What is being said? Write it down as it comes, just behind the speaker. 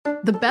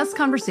The best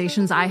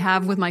conversations I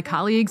have with my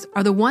colleagues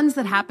are the ones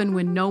that happen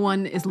when no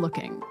one is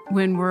looking,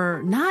 when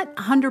we're not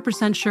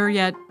 100% sure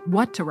yet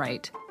what to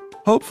write.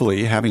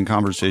 Hopefully, having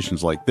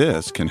conversations like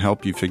this can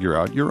help you figure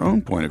out your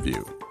own point of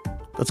view.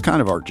 That's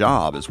kind of our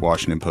job as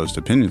Washington Post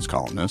opinions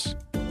columnists.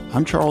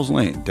 I'm Charles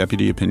Lane,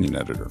 Deputy Opinion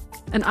Editor.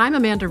 And I'm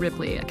Amanda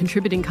Ripley, a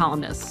contributing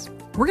columnist.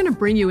 We're going to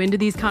bring you into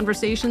these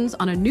conversations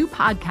on a new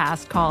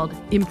podcast called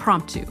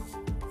Impromptu.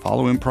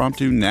 Follow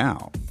Impromptu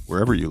now,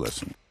 wherever you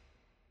listen.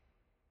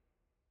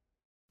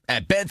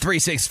 At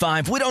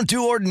Bet365, we don't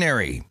do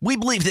ordinary. We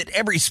believe that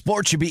every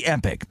sport should be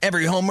epic.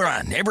 Every home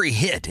run, every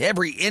hit,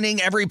 every inning,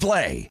 every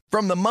play.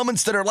 From the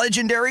moments that are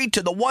legendary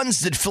to the ones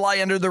that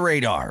fly under the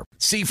radar.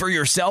 See for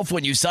yourself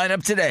when you sign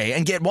up today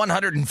and get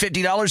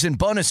 $150 in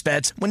bonus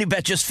bets when you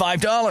bet just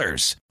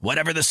 $5.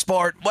 Whatever the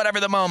sport, whatever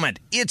the moment,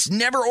 it's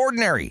never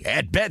ordinary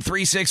at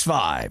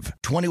Bet365.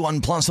 21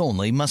 plus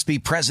only. Must be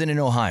present in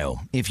Ohio.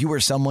 If you or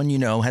someone you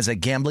know has a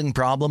gambling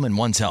problem and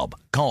wants help,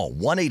 call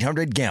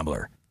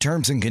 1-800-GAMBLER.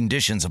 Terms and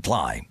conditions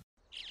apply.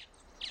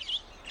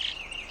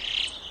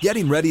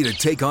 Getting ready to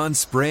take on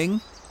spring?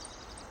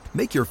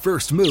 Make your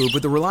first move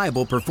with the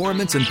reliable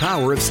performance and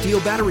power of Steel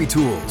battery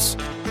tools.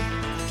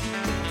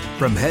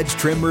 From hedge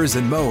trimmers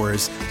and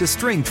mowers to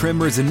string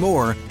trimmers and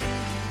more,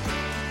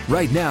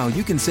 right now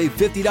you can save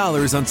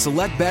 $50 on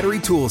select battery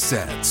tool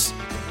sets.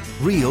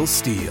 Real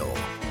Steel.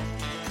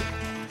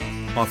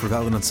 Offer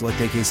valid on select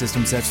AK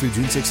system sets through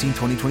June 16,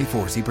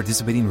 2024. See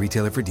participating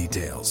retailer for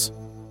details.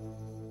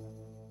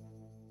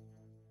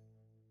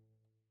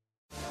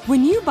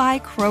 When you buy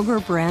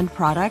Kroger brand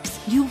products,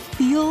 you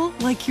feel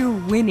like you're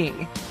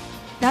winning.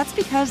 That's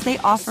because they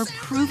offer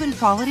proven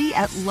quality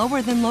at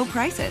lower than low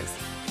prices.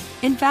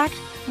 In fact,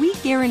 we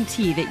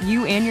guarantee that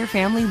you and your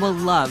family will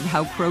love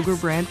how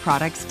Kroger brand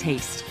products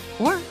taste,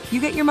 or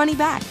you get your money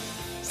back.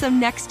 So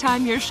next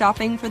time you're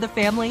shopping for the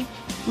family,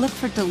 look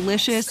for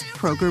delicious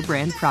Kroger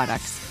brand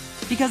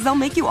products, because they'll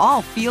make you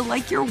all feel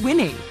like you're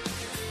winning.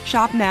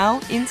 Shop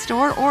now,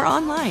 in-store, or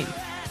online.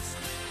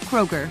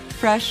 Kroger,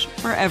 fresh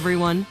for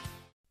everyone.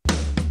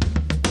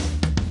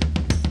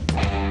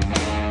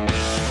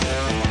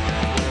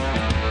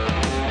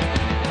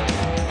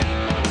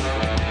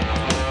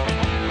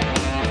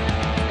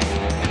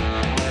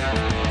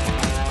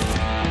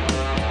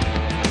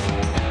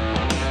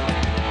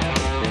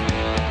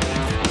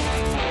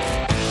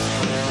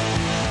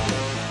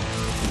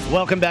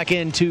 Welcome back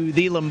into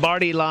the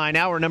Lombardi Line,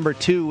 hour number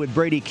 2 with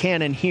Brady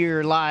Cannon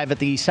here live at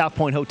the South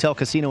Point Hotel,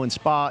 Casino, and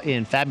Spa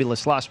in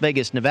fabulous Las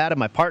Vegas, Nevada.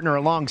 My partner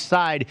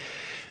alongside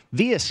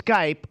via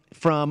Skype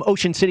from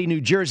Ocean City,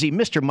 New Jersey,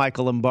 Mr.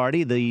 Michael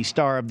Lombardi, the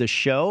star of the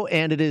show.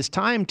 And it is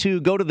time to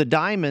go to the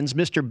Diamonds,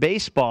 Mr.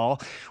 Baseball.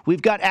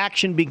 We've got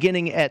action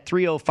beginning at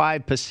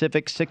 3:05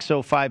 Pacific,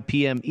 6:05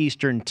 p.m.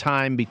 Eastern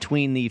Time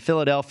between the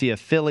Philadelphia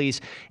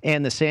Phillies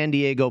and the San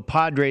Diego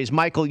Padres.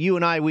 Michael, you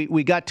and I,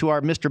 we got to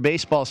our Mr.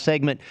 Baseball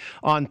segment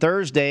on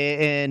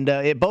Thursday, and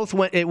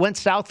it went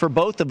south for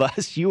both of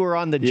us. You were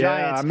on the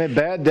Giants. Yeah, I mean,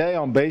 bad day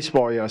on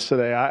baseball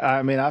yesterday.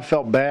 I mean, I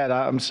felt bad.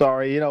 I'm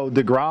sorry. You know,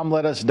 DeGrom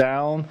let us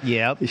down.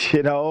 Yep.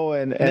 You know,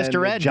 and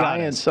Mr. the Ed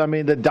Giants, I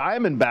mean, the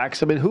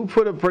Diamondbacks, I mean, who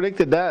would have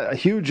predicted that? A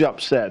huge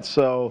upset.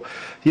 So,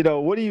 you know,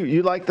 what do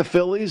you like the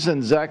Phillies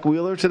and Zach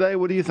Wheeler today?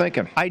 What are you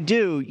thinking? I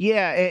do,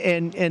 yeah,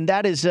 and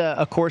that is,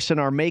 of course, in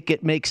our Make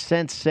It Make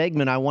Sense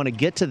segment. I want to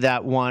get to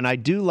that one. I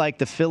do like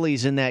the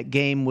Phillies in that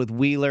game with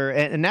Wheeler,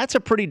 and that's a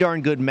pretty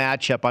darn good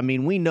matchup. I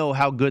mean, we know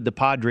how good the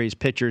Padres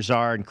pitchers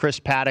are, and Chris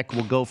Paddock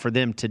will go for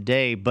them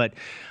today, but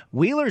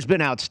Wheeler's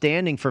been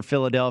outstanding for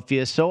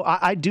Philadelphia, so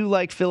I do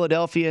like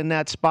Philadelphia in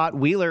that spot.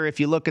 Wheeler,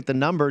 if you look at the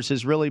numbers,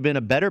 has really been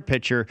a better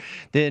pitcher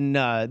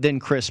than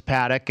Chris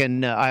Paddock,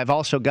 and I've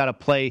also got a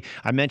play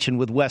I mentioned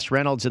with Wes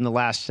Reynolds in the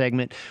last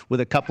segment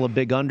with a couple of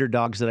big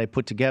underdogs that I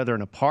put together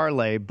in a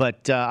parlay,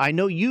 but I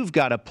know you've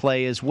got a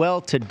play as well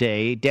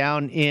today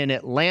down in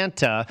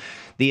Atlanta.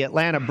 The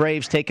Atlanta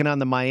Braves taking on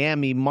the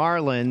Miami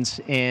Marlins,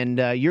 and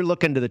you're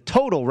looking to the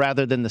total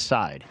rather than the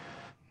side.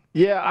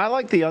 Yeah, I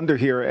like the under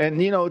here.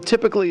 And, you know,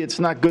 typically it's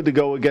not good to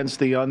go against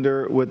the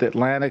under with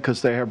Atlanta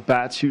because their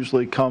bats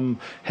usually come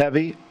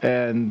heavy.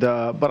 And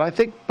but I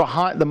think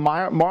behind the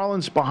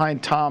Marlins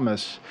behind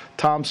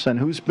Thompson,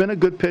 who's been a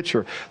good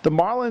pitcher. The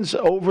Marlins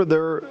over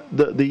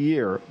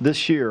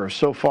this year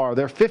so far,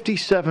 they're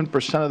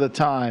 57% of the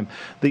time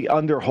the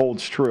under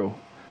holds true.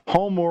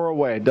 Home or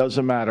away, it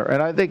doesn't matter.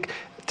 And I think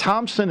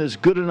Thompson is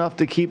good enough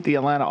to keep the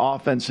Atlanta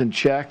offense in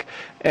check,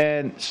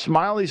 and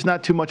Smiley's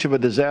not too much of a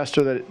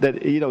disaster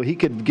that you know he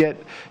could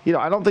get. You know,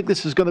 I don't think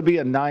this is going to be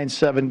a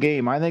 9-7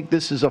 game. I think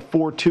this is a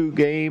 4-2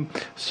 game.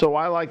 So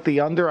I like the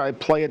under. I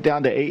play it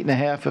down to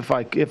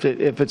 8.5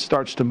 if it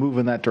starts to move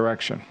in that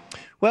direction.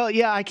 Well,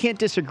 yeah, I can't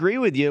disagree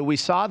with you. We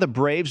saw the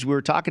Braves. We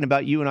were talking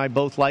about, you and I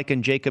both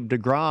liking Jacob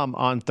deGrom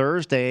on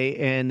Thursday,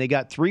 and they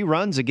got 3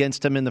 runs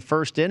against him in the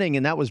first inning,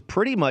 and that was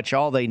pretty much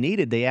all they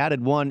needed. They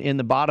added one in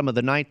the bottom of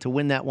the ninth to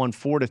win that one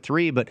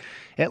 4-3. But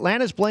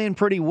Atlanta's playing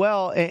pretty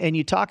well, and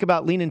you talk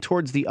about leaning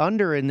towards the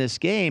under in this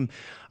game.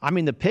 I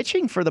mean, the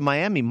pitching for the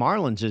Miami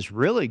Marlins is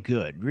really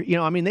good. You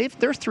know, I mean,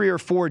 they're 3 or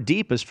 4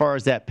 deep as far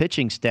as that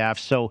pitching staff.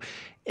 So,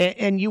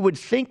 and you would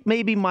think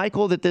maybe,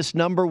 Michael, that this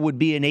number would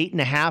be an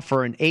 8.5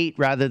 or an 8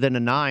 rather than a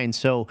 9.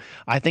 So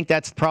I think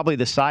that's probably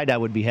the side I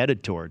would be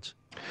headed towards.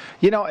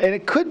 You know, and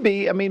it could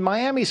be, I mean,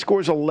 Miami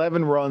scores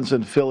 11 runs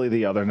in Philly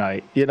the other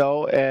night, you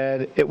know,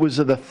 and it was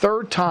the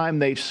 3rd time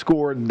they've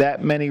scored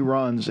that many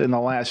runs in the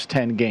last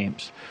 10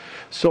 games.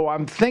 So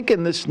I'm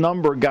thinking this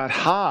number got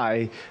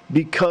high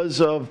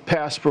because of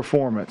past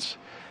performance.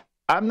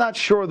 I'm not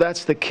sure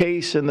that's the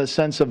case in the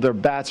sense of their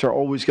bats are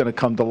always going to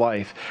come to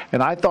life.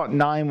 And I thought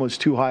 9 was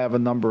too high of a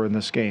number in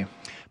this game.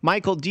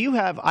 Michael, do you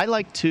have – I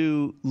like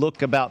to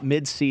look about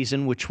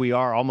midseason, which we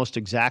are almost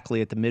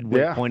exactly at the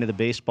midway point of the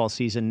baseball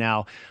season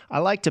now. I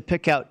like to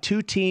pick out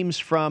 2 teams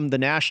from the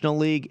National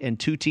League and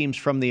 2 teams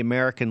from the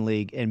American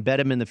League and bet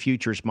them in the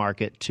futures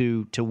market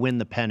to win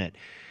the pennant.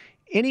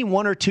 Any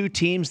 1 or 2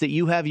 teams that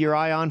you have your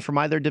eye on from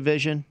either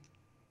division?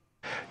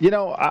 You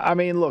know, I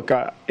mean, look,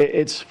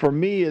 it's for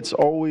me, it's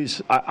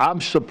always,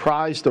 I'm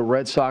surprised the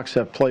Red Sox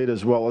have played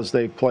as well as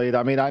they've played.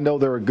 I mean, I know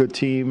they're a good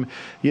team.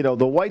 You know,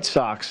 the White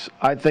Sox,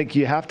 I think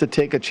you have to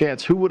take a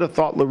chance. Who would have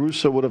thought La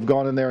Russa would have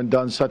gone in there and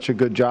done such a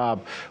good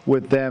job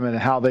with them and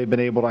how they've been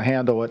able to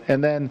handle it?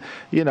 And then,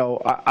 you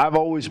know, I've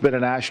always been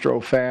an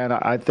Astro fan.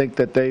 I think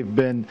that they've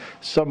been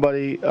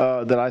somebody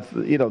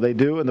they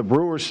do. And the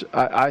Brewers,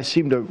 I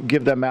seem to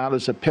give them out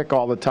as a pick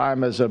all the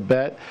time as a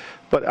bet.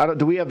 But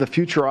do we have the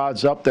future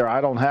odds up there?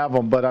 I don't have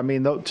them. But, I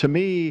mean, to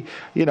me,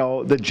 you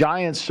know, the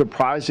Giants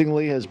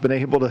surprisingly has been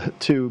able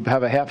to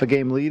have a half a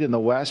game lead in the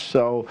West.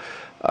 So,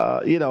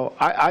 you know,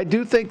 I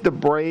do think the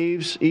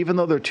Braves, even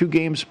though they're 2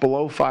 games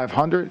below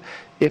 500,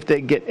 if they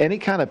get any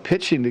kind of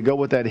pitching to go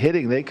with that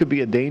hitting, they could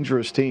be a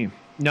dangerous team.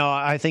 No,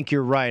 I think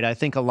you're right. I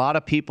think a lot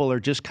of people are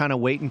just kind of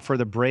waiting for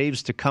the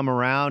Braves to come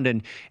around,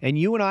 and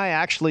you and I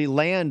actually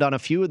land on a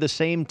few of the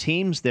same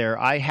teams there.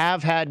 I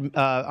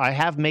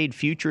have made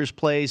futures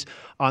plays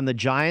on the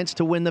Giants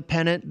to win the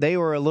pennant. They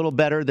were a little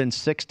better than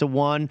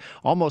 6-1,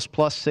 almost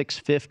plus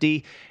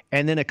 650.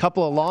 And then a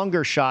couple of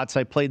longer shots,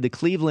 I played the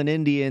Cleveland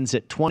Indians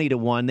at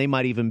 20-1. They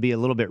might even be a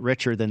little bit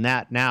richer than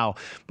that now.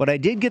 But I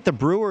did get the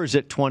Brewers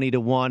at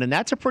 20-1, and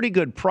that's a pretty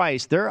good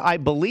price. They're, I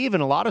believe,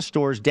 in a lot of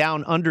stores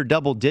down under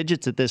double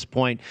digits at this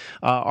point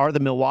are the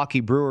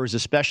Milwaukee Brewers,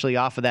 especially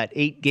off of that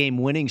 8-game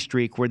winning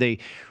streak where they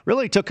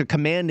really took a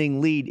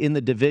commanding lead in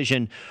the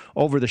division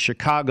over the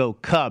Chicago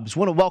Cubs.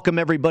 Want to welcome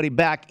everybody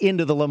back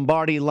into the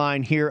Lombardi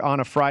line here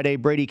on a Friday.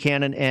 Brady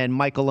Cannon and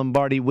Michael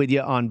Lombardi with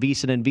you on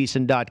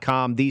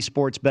VSiN&VSiN.com, the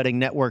Sports Betting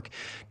Network.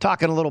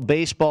 Talking a little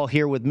baseball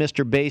here with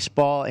Mr.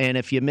 Baseball, and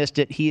if you missed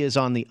it, he is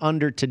on the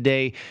under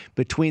today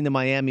between the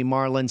Miami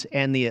Marlins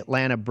and the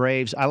Atlanta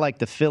Braves. I like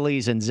the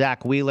Phillies and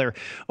Zach Wheeler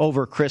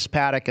over Chris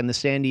Paddock and the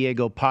San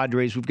Diego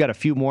Padres. We've got a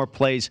few more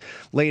plays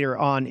later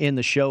on in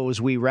the show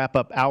as we wrap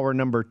up hour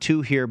number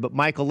 2 here. But,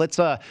 Michael, let's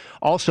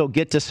also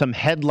get to some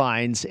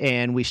headlines,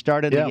 and we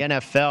started the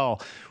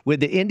NFL with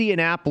the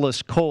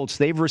Indianapolis Colts.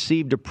 They've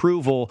received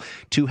approval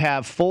to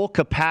have full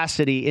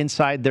capacity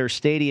inside their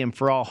stadium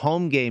for all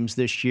home games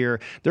this year.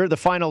 They're the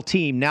final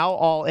team. Now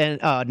all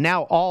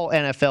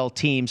NFL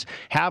teams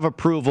have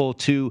approval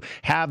to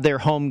have their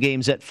home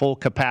games at full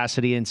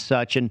capacity and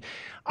such. And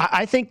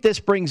I think this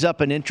brings up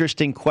an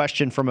interesting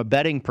question from a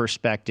betting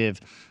perspective.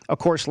 Of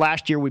course,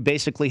 last year we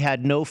basically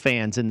had no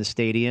fans in the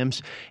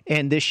stadiums,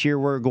 and this year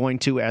we're going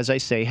to, as I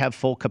say, have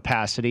full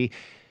capacity.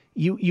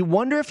 You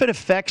wonder if it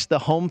affects the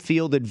home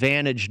field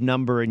advantage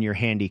number in your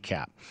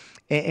handicap.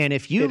 And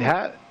if you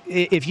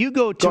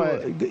go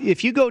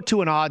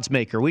to an odds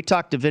maker, we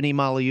talk to Vinny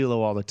Magliulo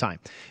all the time.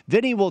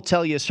 Vinny will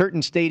tell you certain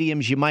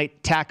stadiums you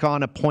might tack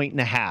on 1.5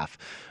 points.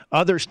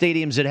 Other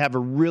stadiums that have a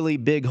really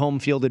big home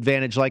field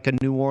advantage, like a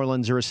New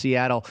Orleans or a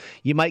Seattle,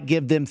 you might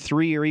give them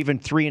 3 or even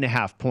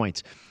 3.5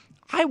 points.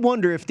 I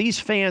wonder if these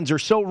fans are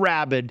so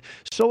rabid,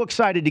 so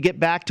excited to get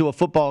back to a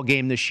football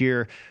game this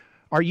year.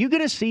 Are you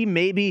going to see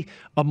maybe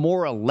a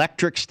more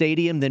electric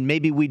stadium than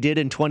maybe we did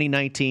in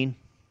 2019?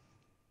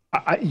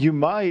 You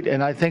might,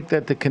 and I think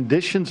that the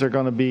conditions are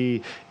going to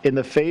be in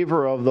the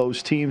favor of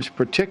those teams,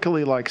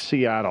 particularly like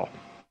Seattle,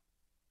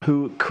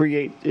 who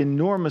create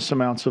enormous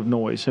amounts of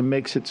noise and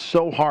makes it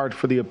so hard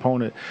for the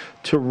opponent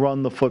to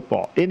run the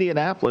football.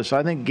 Indianapolis,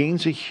 I think,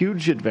 gains a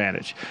huge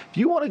advantage. If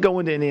you want to go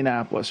into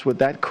Indianapolis with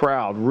that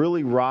crowd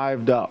really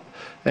rived up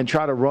and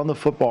try to run the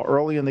football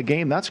early in the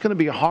game, that's going to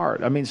be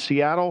hard. I mean,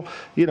 Seattle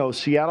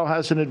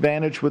has an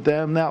advantage with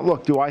them. Now,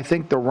 look, do I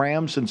think the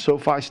Rams in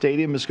SoFi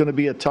Stadium is going to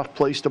be a tough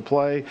place to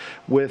play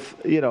with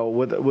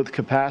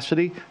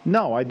capacity?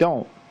 No, I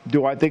don't.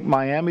 Do I think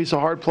Miami's a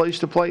hard place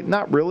to play?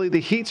 Not really.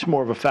 The heat's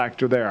more of a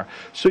factor there.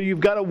 So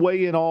you've got to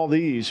weigh in all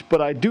these.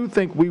 But I do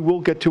think we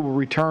will get to a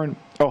return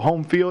of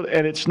home field,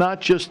 and it's not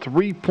just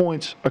 3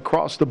 points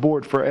across the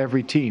board for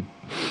every team.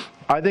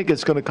 I think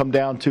it's going to come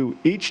down to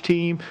each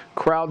team,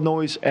 crowd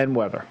noise, and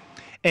weather.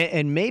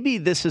 And maybe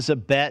this is a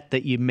bet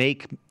that you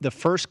make the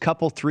first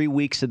 3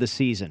 weeks of the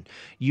season.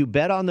 You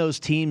bet on those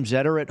teams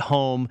that are at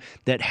home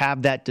that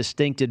have that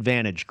distinct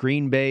advantage.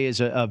 Green Bay is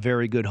a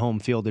very good home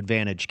field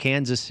advantage.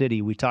 Kansas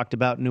City, we talked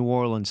about New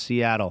Orleans,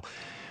 Seattle.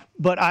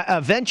 But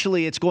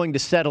eventually it's going to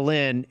settle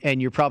in,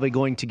 and you're probably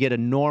going to get a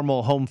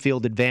normal home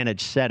field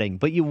advantage setting.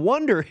 But you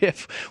wonder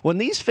if when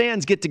these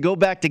fans get to go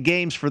back to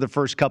games for the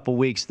first couple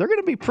weeks, they're going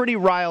to be pretty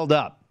riled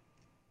up.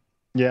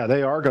 Yeah,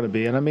 they are going to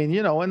be. And I mean,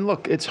 and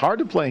look, it's hard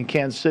to play in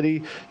Kansas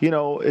City.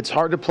 It's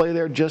hard to play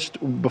there just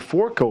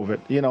before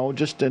COVID,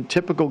 just a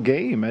typical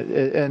game.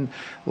 And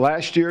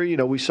last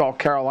year, we saw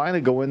Carolina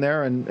go in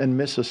there and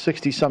miss a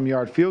 60-some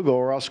yard field goal,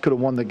 or else could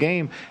have won the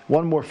game.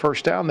 One more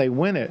first down, they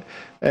win it.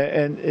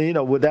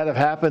 And would that have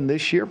happened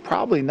this year?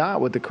 Probably not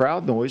with the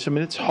crowd noise. I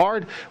mean, it's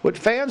hard. What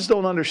fans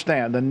don't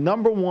understand, the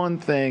number one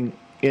thing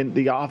in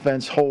the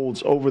offense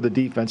holds over the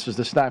defense is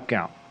the snap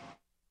count.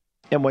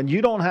 And when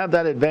you don't have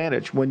that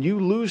advantage, when you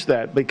lose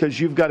that because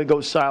you've got to go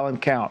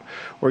silent count,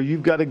 or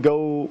you've got to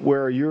go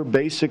where you're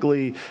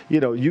basically,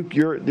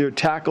 your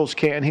tackles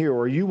can't hear,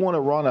 or you want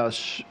to run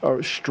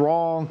a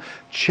strong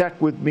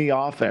check with me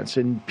offense,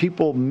 and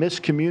people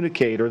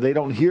miscommunicate, or they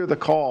don't hear the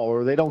call,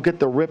 or they don't get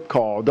the rip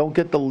call, don't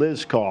get the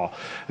Liz call,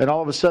 and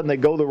all of a sudden they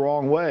go the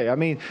wrong way. I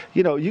mean,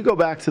 you go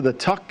back to the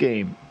Tuck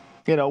game.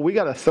 We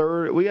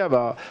got we have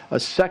a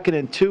 2nd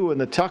and 2 in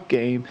the Tuck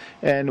game,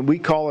 and we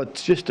call it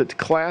just a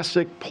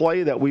classic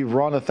play that we've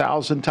run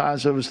 1,000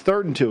 times. It was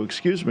 3rd and 2,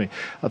 excuse me.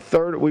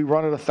 We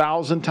run it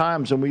 1,000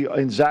 times,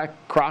 and Zach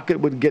Crockett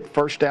would get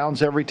first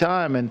downs every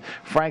time, and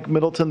Frank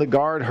Middleton, the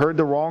guard, heard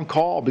the wrong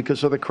call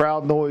because of the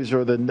crowd noise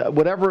or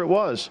whatever it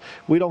was.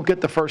 We don't get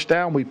the first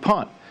down, we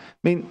punt. I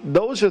mean,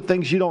 those are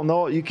things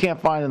you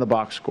can't find in the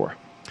box score.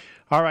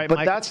 All right, but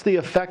Mike, that's the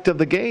effect of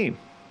the game.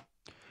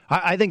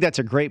 I think that's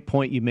a great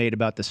point you made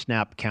about the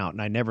snap count,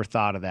 and I never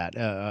thought of that.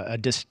 A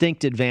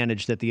distinct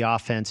advantage that the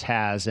offense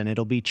has, and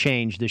it'll be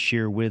changed this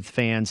year with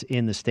fans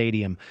in the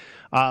stadium.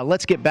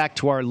 Let's get back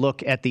to our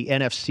look at the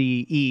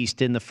NFC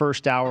East. In the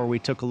first hour, we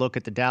took a look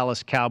at the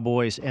Dallas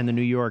Cowboys and the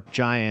New York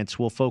Giants.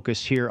 We'll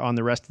focus here on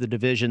the rest of the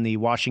division, the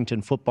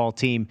Washington football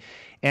team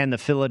and the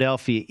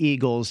Philadelphia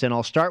Eagles. And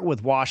I'll start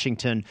with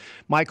Washington.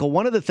 Michael,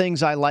 one of the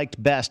things I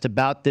liked best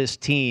about this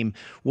team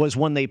was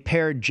when they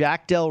paired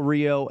Jack Del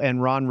Rio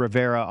and Ron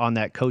Rivera on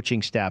that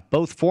coaching staff.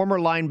 Both former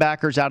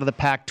linebackers out of the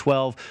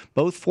Pac-12,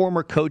 both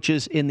former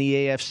coaches in the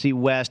AFC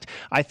West.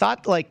 I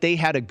thought like they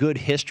had a good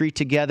history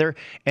together,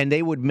 and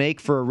they would make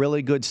for a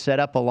really good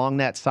setup along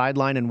that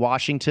sideline in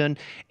Washington.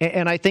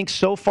 And I think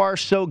so far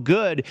so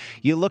good.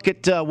 You look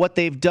at what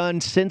they've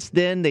done since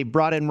then. They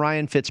brought in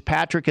Ryan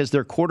Fitzpatrick as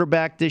their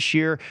quarterback this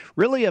year.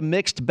 Really a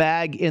mixed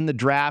bag in the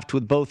draft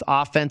with both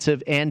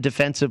offensive and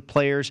defensive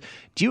players.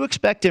 Do you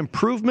expect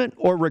improvement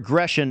or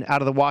regression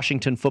out of the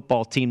Washington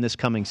football team this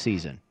coming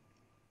season?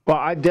 Well,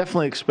 I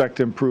definitely expect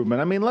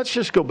improvement. I mean, let's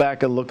just go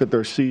back and look at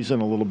their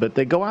season a little bit.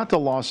 They go out to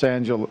Los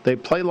Angeles. They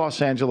play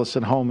Los Angeles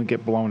at home and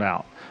get blown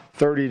out,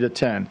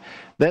 30-10.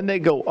 Then they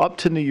go up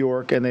to New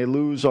York and they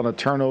lose on a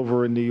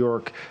turnover in New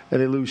York, and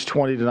they lose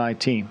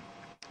 20-19.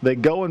 They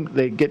go and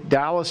they get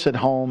Dallas at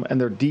home, and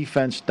their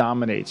defense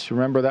dominates.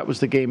 Remember, that was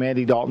the game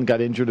Andy Dalton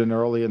got injured in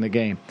early in the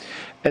game.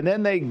 And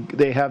then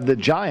they have the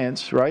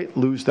Giants, right,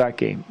 lose that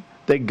game.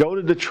 They go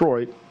to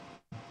Detroit.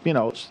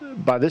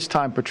 By this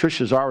time,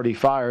 Patricia's already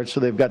fired,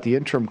 so they've got the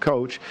interim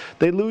coach.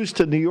 They lose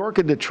to New York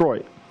and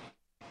Detroit.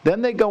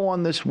 Then they go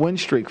on this win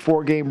streak,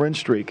 4-game win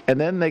streak,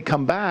 and then they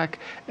come back,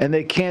 and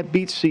they can't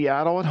beat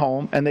Seattle at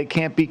home, and they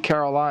can't beat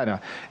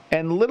Carolina.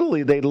 And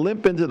literally, they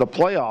limp into the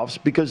playoffs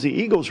because the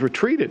Eagles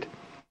retreated.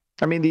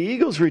 I mean, the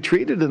Eagles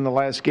retreated in the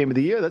last game of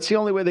the year. That's the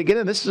only way they get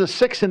in. This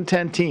is a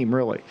 6-10 team,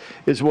 really,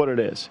 is what it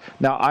is.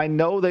 Now, I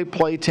know they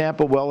play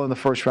Tampa well in the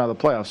first round of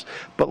the playoffs,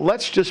 but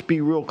let's just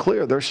be real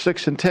clear. They're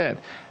 6-10.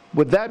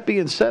 With that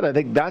being said, I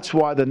think that's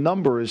why the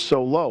number is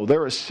so low.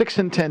 They're a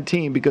 6-10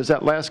 team because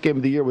that last game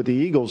of the year with the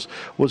Eagles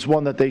was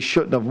one that they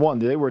shouldn't have won.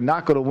 They were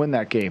not going to win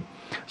that game.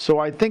 So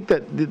I think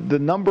that the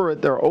number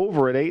they're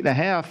over at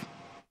 8.5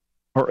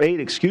 or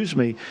 8, excuse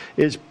me,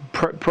 is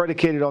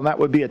predicated on that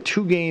would be a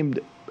 2-game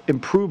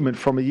improvement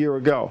from a year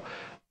ago.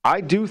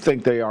 I do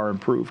think they are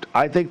improved.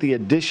 I think the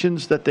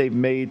additions that they've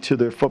made to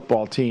their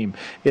football team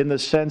in the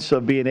sense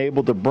of being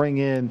able to bring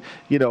in,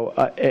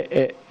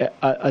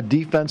 a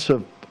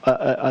defensive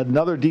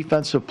another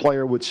defensive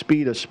player with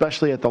speed,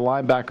 especially at the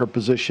linebacker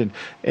position,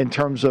 in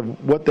terms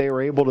of what they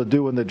were able to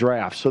do in the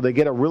draft. So they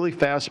get a really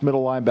fast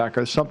middle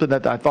linebacker, something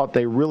that I thought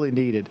they really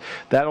needed.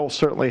 That'll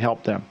certainly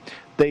help them.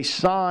 They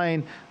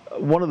sign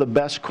one of the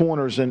best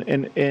corners in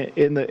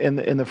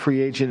the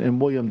free agent in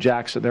William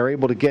Jackson. They're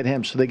able to get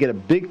him, so they get a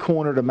big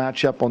corner to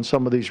match up on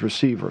some of these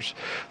receivers.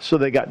 So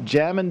they got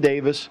Jamin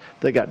Davis,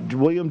 they got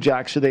William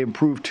Jackson. They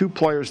improved 2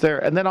 players there,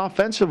 and then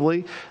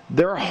offensively,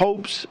 their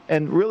hopes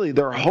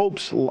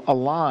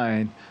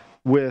align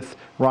with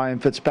Ryan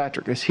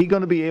Fitzpatrick. Is he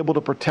going to be able to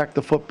protect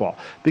the football?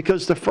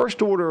 Because the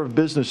first order of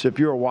business, if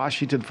you're a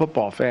Washington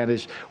football fan,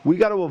 is we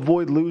got to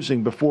avoid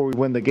losing before we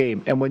win the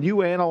game. And when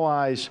you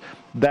analyze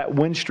that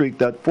win streak,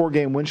 that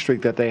 4-game win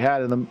streak that they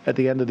had at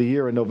the end of the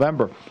year in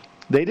November,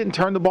 they didn't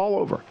turn the ball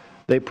over.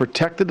 They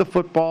protected the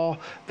football.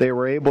 They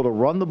were able to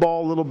run the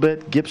ball a little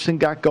bit. Gibson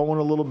got going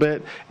a little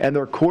bit, and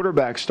their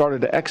quarterback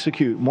started to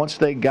execute once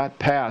they got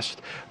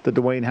past the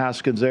Dwayne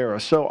Haskins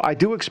era. So I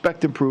do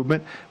expect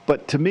improvement,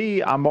 but to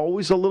me, I'm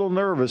always a little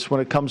nervous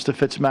when it comes to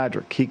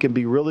Fitzmagic. He can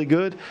be really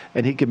good,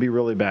 and he can be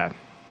really bad.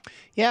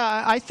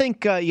 Yeah, I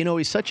think,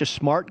 he's such a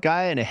smart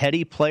guy and a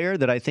heady player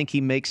that I think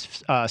he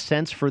makes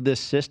sense for this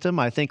system.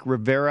 I think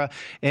Rivera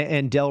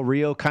and Del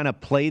Rio kind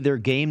of play their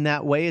game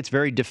that way. It's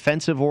very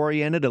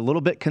defensive-oriented, a little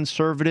bit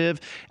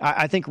conservative.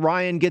 I think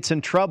Ryan gets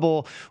in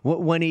trouble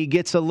when he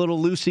gets a little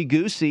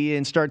loosey-goosey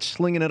and starts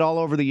slinging it all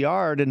over the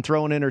yard and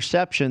throwing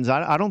interceptions.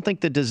 I don't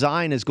think the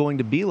design is going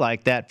to be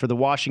like that for the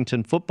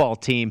Washington football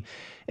team.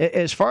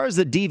 As far as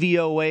the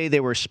DVOA, they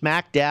were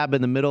smack dab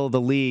in the middle of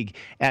the league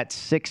at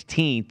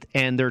 16th,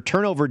 and their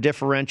turnover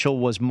differential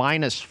was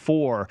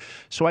 -4.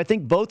 So I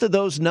think both of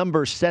those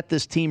numbers set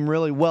this team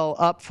really well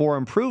up for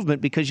improvement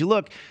because you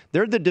look,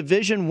 they're the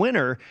division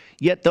winner,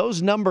 yet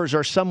those numbers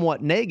are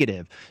somewhat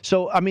negative.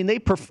 So, I mean, they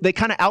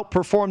kind of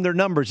outperform their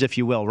numbers, if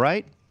you will,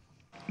 right?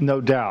 No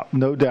doubt.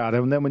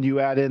 And then when you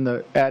add in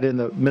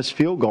the missed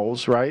field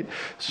goals, right?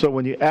 So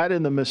when you add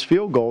in the missed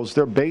field goals,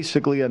 they're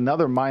basically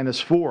another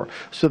 -4.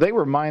 So they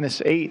were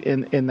 -8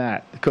 in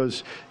that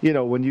because,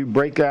 when you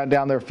break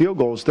down their field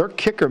goals, their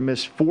kicker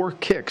missed 4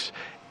 kicks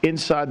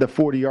inside the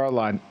 40-yard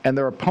line, and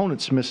their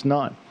opponents missed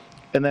none.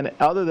 And then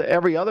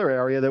every other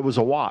area, there was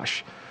a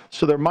wash.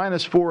 So they're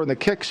 -4 in the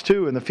kicks,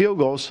 too, and the field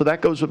goals. So that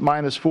goes with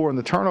 -4 in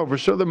the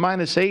turnovers. So they're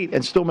 -8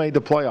 and still made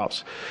the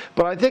playoffs.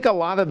 But I think a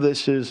lot of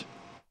this is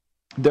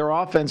their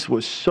offense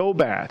was so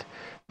bad,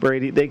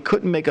 Brady, they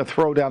couldn't make a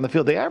throw down the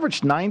field. They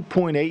averaged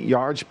 9.8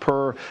 yards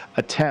per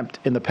attempt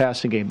in the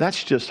passing game.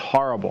 That's just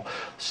horrible.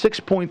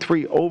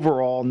 6.3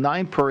 overall,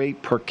 9 per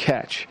 8 per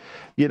catch.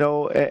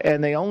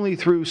 And they only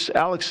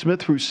Alex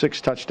Smith threw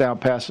 6 touchdown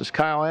passes.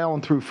 Kyle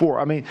Allen threw 4.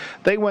 I mean,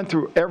 they went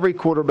through every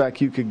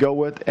quarterback you could go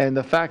with. And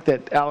the fact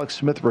that Alex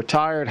Smith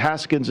retired,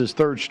 Haskins is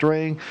third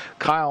string,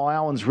 Kyle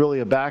Allen's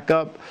really a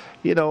backup.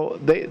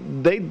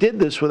 They did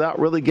this without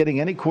really getting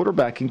any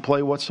quarterbacking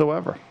play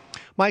whatsoever.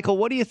 Michael,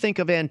 what do you think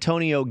of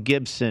Antonio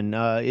Gibson?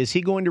 Is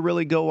he going to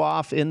really go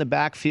off in the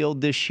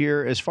backfield this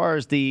year? As far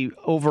as the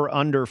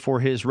over-under for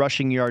his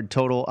rushing yard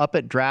total up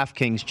at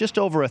DraftKings, just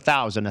over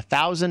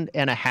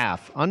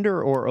 1,000.5,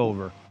 under or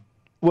over?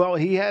 Well,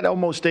 he had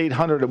almost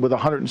 800 with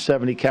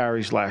 170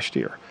 carries last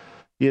year.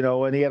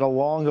 And he had a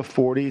long of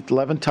 40,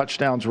 11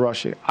 touchdowns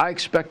rushing. I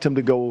expect him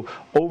to go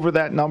over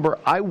that number.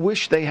 I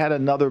wish they had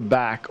another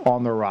back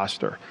on their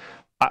roster.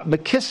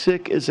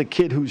 McKissick is a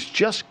kid who's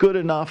just good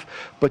enough,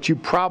 but you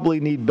probably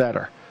need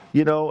better.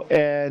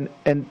 And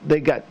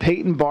they got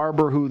Peyton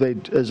Barber, who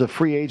is a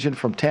free agent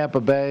from Tampa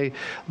Bay.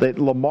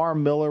 Lamar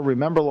Miller,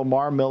 remember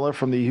Lamar Miller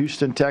from the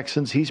Houston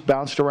Texans? He's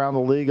bounced around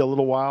the league a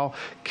little while.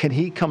 Can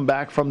he come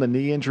back from the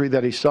knee injury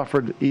that he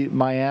suffered in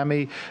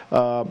Miami?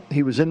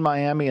 He was in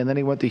Miami, and then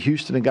he went to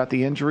Houston and got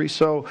the injury.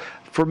 So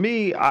for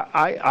me,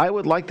 I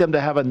would like them to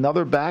have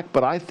another back,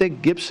 but I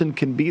think Gibson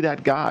can be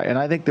that guy. And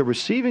I think the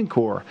receiving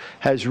core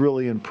has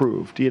really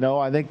improved.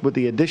 I think with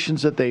the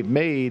additions that they've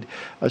made,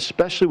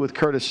 especially with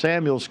Curtis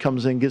Samuels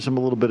comes in, gives them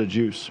a little bit of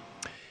juice.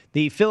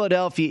 The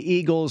Philadelphia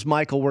Eagles,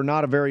 Michael, were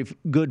not a very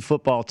good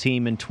football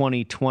team in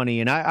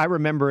 2020. And I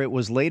remember it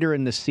was later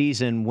in the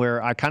season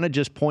where I kind of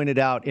just pointed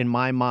out in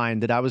my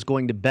mind that I was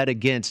going to bet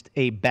against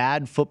a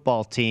bad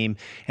football team.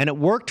 And it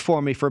worked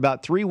for me for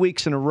about 3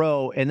 weeks in a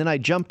row. And then I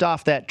jumped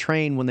off that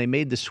train when they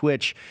made the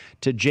switch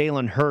to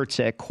Jalen Hurts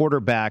at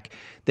quarterback.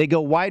 They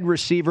go wide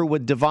receiver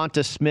with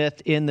Devonta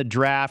Smith in the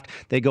draft.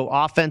 They go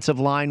offensive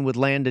line with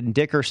Landon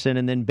Dickerson,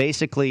 and then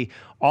basically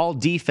all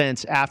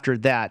defense after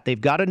that.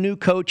 They've got a new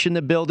coach in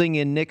the building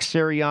in Nick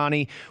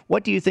Sirianni.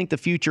 What do you think the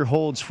future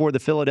holds for the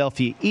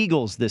Philadelphia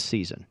Eagles this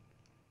season?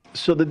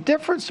 So the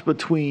difference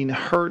between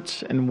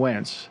Hurts and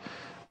Wentz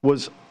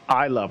was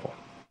eye level.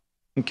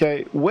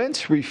 Okay,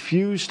 Wentz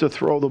refused to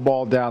throw the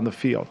ball down the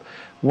field.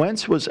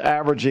 Wentz was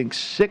averaging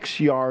 6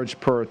 yards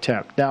per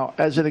attempt. Now,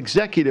 as an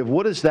executive,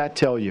 what does that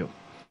tell you?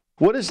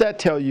 What does that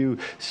tell you?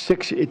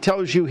 It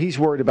tells you he's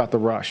worried about the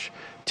rush.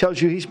 It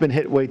tells you he's been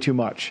hit way too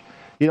much.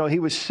 He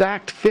was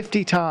sacked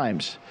 50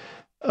 times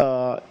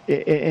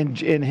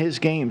in his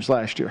games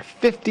last year.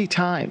 50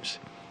 times.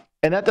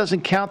 And that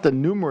doesn't count the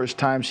numerous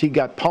times he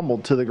got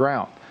pummeled to the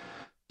ground.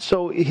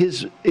 So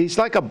he's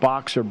like a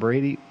boxer,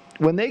 Brady.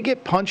 When they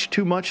get punched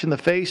too much in the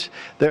face,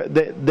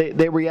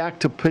 they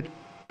react to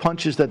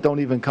punches that don't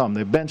even come.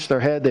 They bench their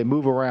head, they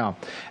move around.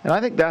 And I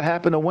think that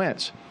happened to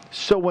Wentz.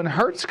 So when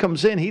Hurts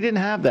comes in, he didn't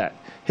have that.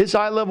 His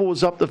eye level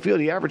was up the field.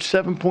 He averaged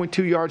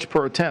 7.2 yards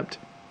per attempt.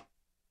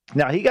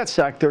 Now, he got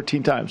sacked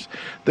 13 times.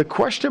 The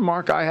question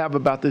mark I have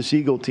about this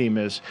Eagle team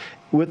is,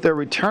 with their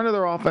return of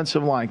their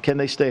offensive line, can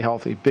they stay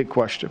healthy? Big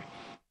question,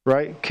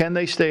 right? Can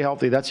they stay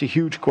healthy? That's a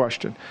huge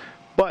question.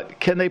 But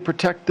can they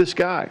protect this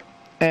guy?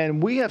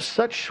 And we have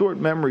such short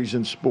memories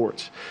in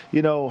sports.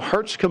 You know,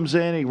 Hurts comes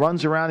in, he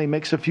runs around, he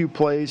makes a few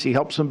plays, he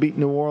helps them beat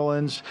New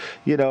Orleans.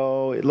 You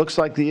know, it looks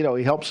like he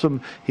helps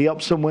them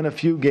win a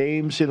few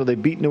games. You know, they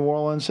beat New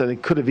Orleans, and they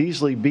could have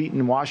easily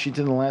beaten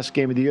Washington in the last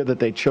game of the year that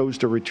they chose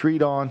to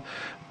retreat on.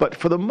 But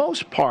for the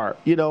most part,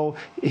 you know,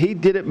 he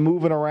did it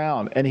moving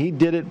around, and he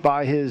did it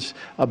by his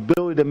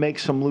ability to make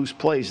some loose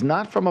plays,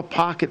 not from a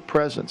pocket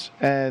presence.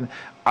 And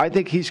I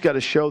think he's got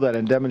to show that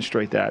and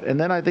demonstrate that. And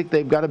then I think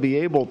they've got to be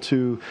able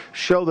to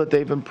show that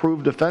they've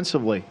improved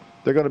defensively.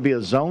 They're going to be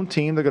a zone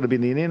team. They're going to be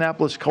the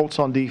Indianapolis Colts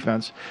on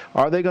defense.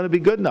 Are they going to be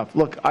good enough?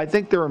 Look, I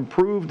think they're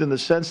improved in the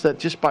sense that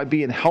just by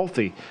being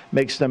healthy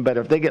makes them better.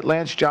 If they get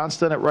Lance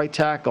Johnston at right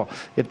tackle,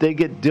 if they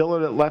get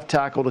Dillard at left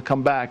tackle to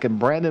come back, and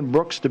Brandon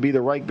Brooks to be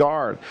the right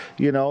guard,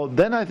 you know,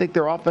 then I think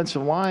their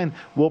offensive line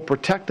will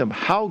protect them.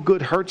 How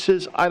good Hurts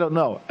is, I don't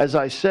know. As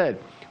I said,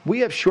 we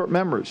have short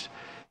memories.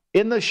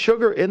 In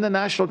the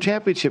national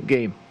championship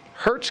game,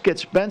 Hurts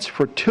gets benched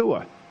for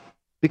Tua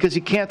because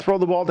he can't throw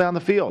the ball down the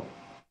field.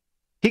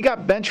 He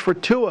got benched for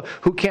Tua,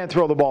 who can't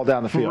throw the ball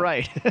down the field.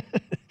 Right.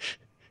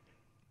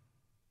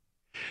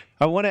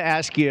 I want to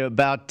ask you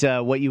about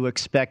what you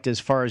expect as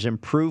far as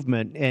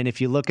improvement. And if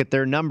you look at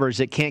their numbers,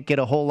 it can't get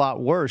a whole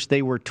lot worse.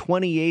 They were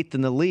 28th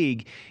in the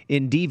league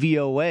in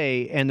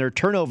DVOA, and their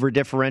turnover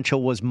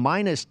differential was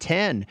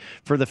 -10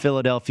 for the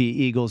Philadelphia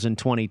Eagles in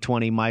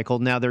 2020, Michael.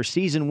 Now, their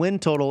season win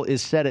total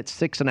is set at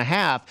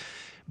 6.5.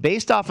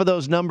 Based off of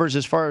those numbers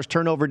as far as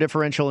turnover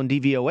differential and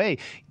DVOA,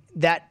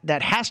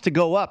 that has to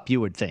go up,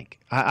 you would think.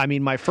 I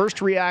mean, my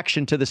first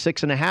reaction to the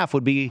 6.5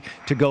 would be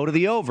to go to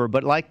the over.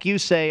 But like you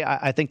say,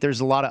 I think there's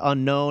a lot of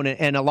unknown,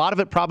 and a lot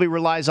of it probably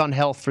relies on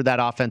health for that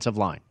offensive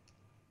line.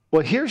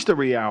 Well, here's the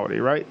reality,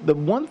 right? The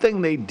one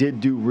thing they did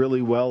do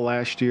really well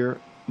last year,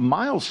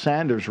 Miles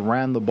Sanders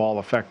ran the ball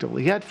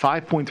effectively. He had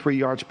 5.3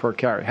 yards per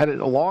carry, had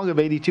a long of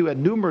 82, had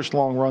numerous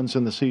long runs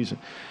in the season.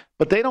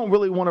 But they don't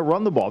really want to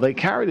run the ball. They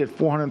carried it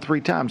 403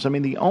 times. I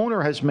mean, the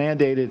owner has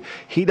mandated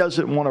he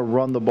doesn't want to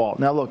run the ball.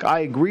 Now, look, I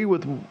agree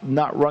with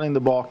not running the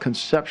ball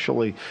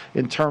conceptually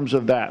in terms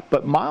of that.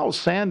 But Miles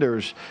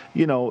Sanders,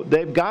 you know,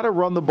 they've got to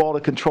run the ball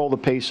to control the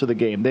pace of the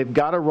game. They've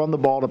got to run the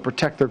ball to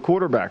protect their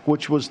quarterback,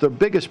 which was their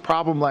biggest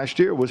problem last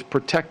year, was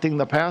protecting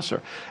the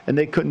passer. And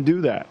they couldn't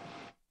do that.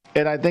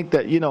 And I think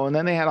that, you know, and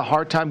then they had a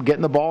hard time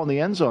getting the ball in the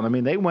end zone. I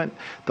mean, they went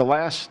the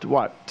last,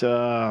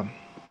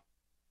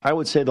 I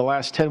would say the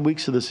last 10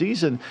 weeks of the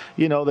season,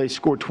 you know, they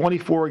scored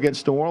 24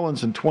 against New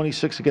Orleans and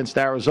 26 against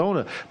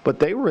Arizona, but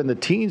they were in the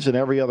teens in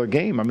every other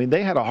game. I mean,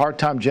 they had a hard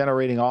time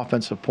generating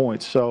offensive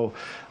points. So,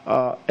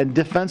 and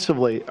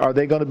defensively, are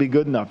they going to be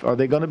good enough? Are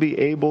they going to be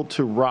able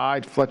to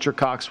ride Fletcher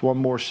Cox one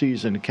more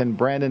season? Can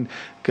Brandon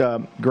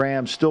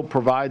Graham still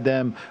provide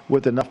them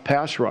with enough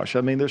pass rush?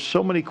 I mean, there's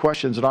so many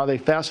questions, and are they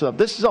fast enough?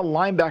 This is a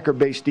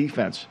linebacker-based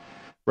defense,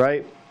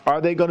 right? Are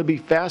they going to be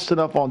fast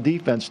enough on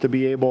defense to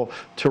be able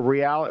to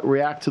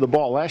react to the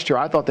ball? Last year,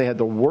 I thought they had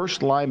the worst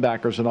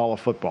linebackers in all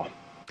of football.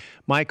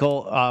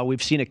 Michael,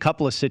 we've seen a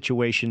couple of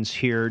situations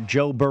here.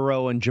 Joe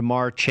Burrow and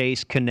Jamar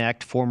Chase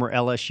connect, former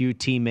LSU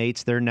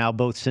teammates. They're now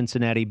both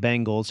Cincinnati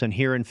Bengals. And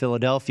here in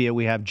Philadelphia,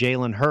 we have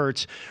Jalen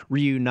Hurts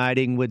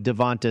reuniting with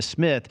Devonta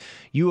Smith.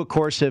 You, of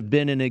course, have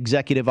been in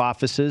executive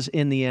offices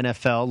in the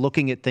NFL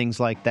looking at things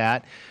like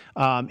that.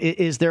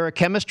 Is there a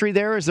chemistry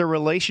there? Is there a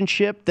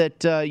relationship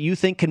that you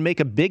think can make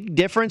a big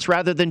difference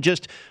rather than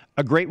just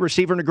a great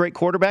receiver and a great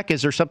quarterback?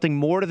 Is there something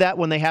more to that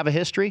when they have a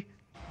history?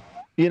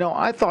 You know,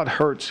 I thought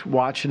Hurts,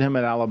 watching him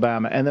at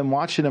Alabama and then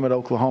watching him at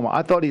Oklahoma,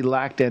 I thought he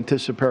lacked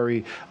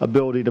anticipatory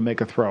ability to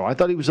make a throw. I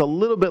thought he was a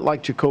little bit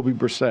like Jacoby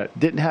Brissett.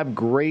 Didn't have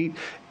great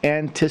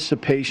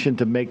anticipation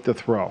to make the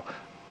throw.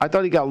 I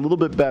thought he got a little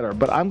bit better,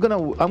 but I'm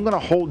gonna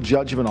hold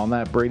judgment on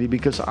that, Brady,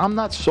 because I'm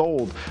not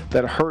sold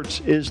that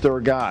Hurts is their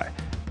guy.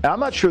 I'm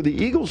not sure the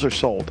Eagles are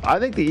sold. I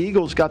think the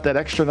Eagles got that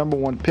extra number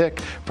 1 pick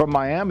from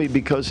Miami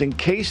because in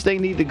case they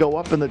need to go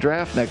up in the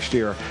draft next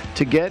year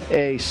to get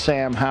a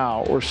Sam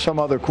Howell or some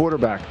other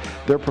quarterback,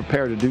 they're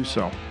prepared to do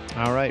so.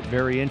 All right,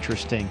 very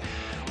interesting.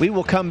 We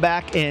will come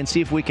back and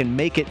see if we can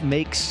make it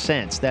make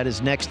sense. That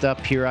is next up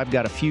here. I've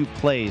got a few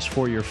plays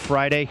for your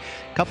Friday.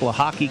 A couple of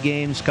hockey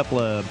games, a couple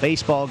of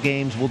baseball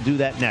games. We'll do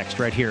that next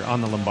right here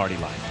on the Lombardi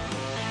Line.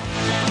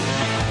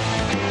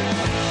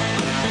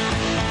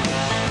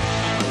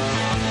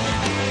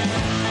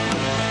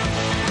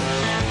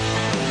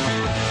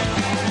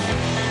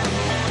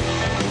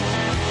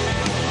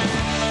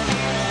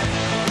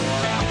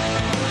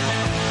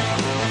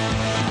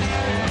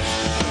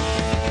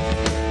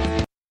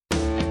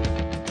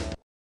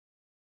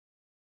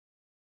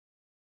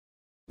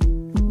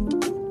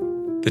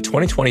 The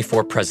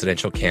 2024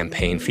 presidential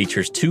campaign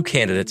features two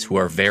candidates who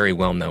are very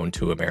well known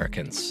to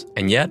Americans.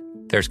 And yet,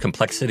 there's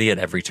complexity at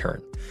every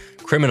turn.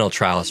 Criminal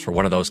trials for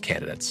one of those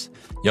candidates.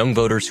 Young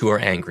voters who are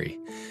angry.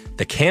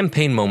 The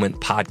Campaign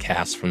Moment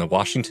podcast from the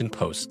Washington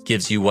Post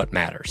gives you what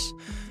matters.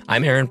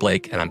 I'm Aaron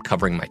Blake, and I'm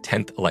covering my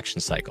 10th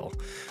election cycle.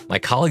 My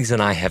colleagues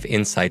and I have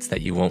insights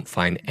that you won't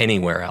find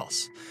anywhere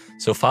else.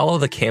 So follow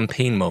the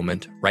Campaign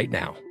Moment right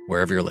now,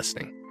 wherever you're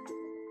listening.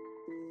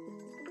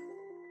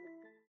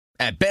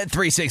 At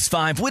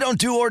Bet365, we don't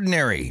do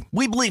ordinary.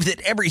 We believe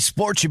that every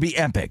sport should be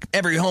epic.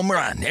 Every home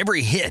run,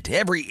 every hit,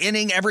 every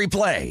inning, every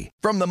play.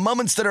 From the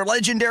moments that are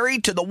legendary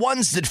to the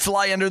ones that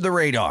fly under the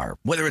radar.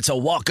 Whether it's a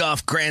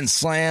walk-off grand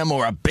slam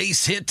or a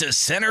base hit to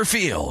center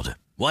field.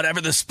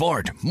 Whatever the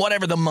sport,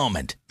 whatever the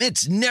moment,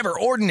 it's never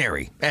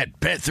ordinary at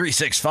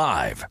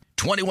Bet365.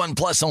 21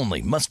 plus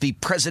only. Must be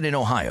present in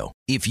Ohio.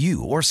 If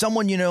you or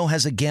someone you know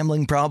has a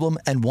gambling problem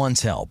and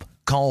wants help,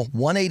 call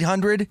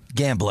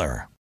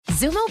 1-800-GAMBLER.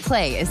 Xumo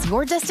Play is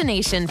your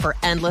destination for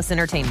endless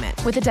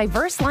entertainment. With a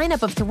diverse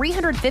lineup of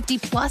 350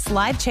 plus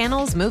live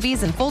channels,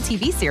 movies, and full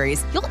TV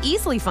series, you'll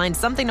easily find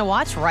something to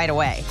watch right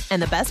away. And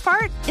the best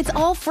part? It's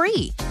all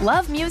free.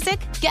 Love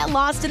music? Get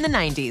lost in the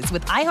 90s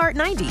with iHeart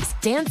 90s,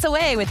 dance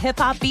away with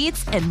hip-hop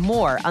beats, and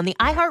more on the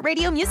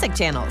iHeartRadio music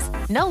channels.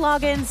 No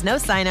logins, no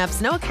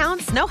signups, no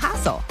accounts, no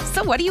hassle.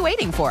 So what are you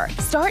waiting for?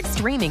 Start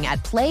streaming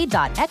at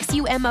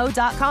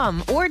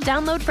play.xumo.com or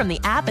download from the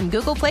app and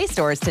Google Play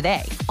stores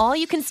today. All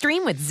you can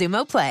stream with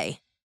Xumo Play.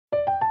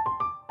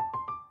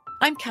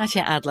 I'm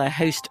Katya Adler,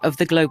 host of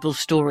The Global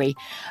Story.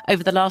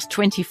 Over the last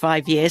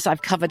 25 years,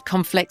 I've covered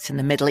conflicts in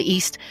the Middle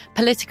East,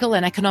 political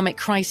and economic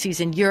crises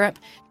in Europe,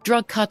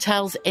 drug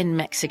cartels in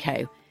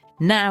Mexico.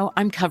 Now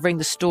I'm covering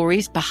the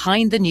stories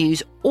behind the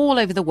news all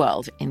over the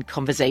world in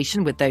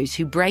conversation with those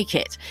who break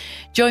it.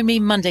 Join me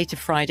Monday to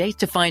Friday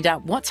to find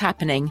out what's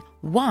happening,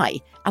 why,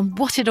 and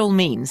what it all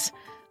means.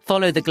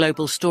 Follow The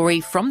Global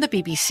Story from the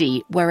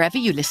BBC wherever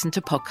you listen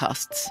to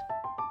podcasts.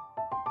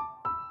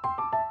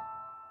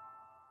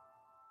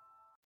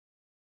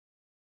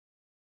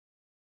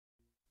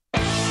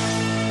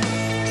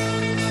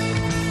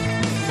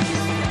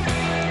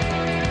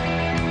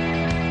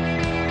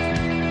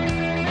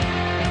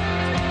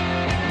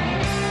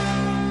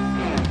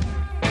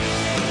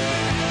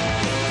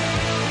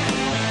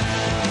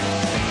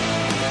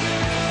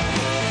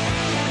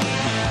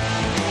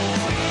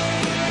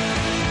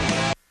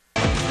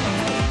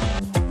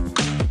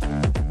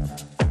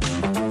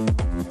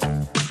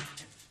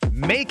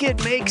 Make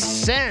it make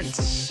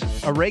sense.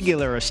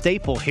 A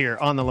staple here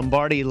on the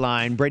Lombardi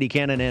line. Brady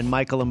Cannon and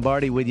Michael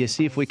Lombardi with you.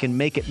 See if we can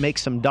make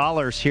some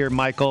dollars here,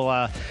 Michael.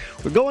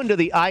 We're going to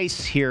the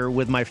ice here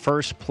with my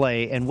first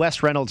play, and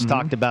Wes Reynolds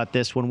talked about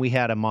this when we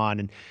had him on.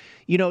 And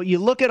you know, you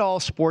look at all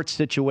sports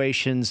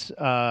situations,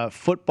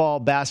 football,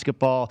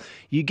 basketball,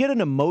 you get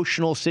an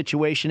emotional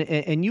situation,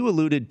 and you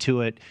alluded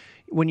to it.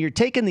 When you're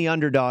taking the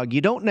underdog,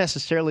 you don't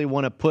necessarily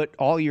want to put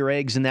all your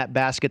eggs in that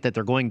basket that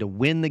they're going to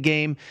win the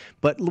game.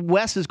 But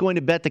Wes is going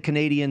to bet the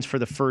Canadians for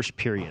the first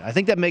period. I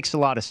think that makes a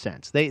lot of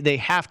sense. They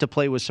have to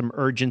play with some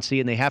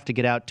urgency, and they have to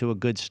get out to a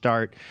good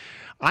start.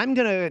 I'm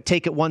going to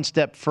take it one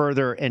step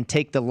further and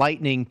take the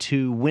Lightning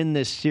to win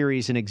this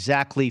series in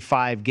exactly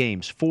 5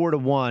 games,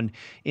 4-1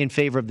 in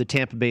favor of the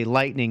Tampa Bay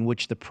Lightning,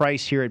 which the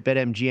price here at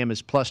BetMGM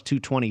is plus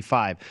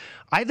 225.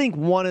 I think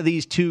one of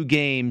these 2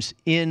 games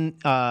in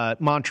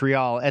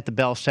Montreal at the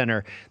Bell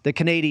Center, the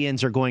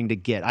Canadians are going to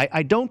get.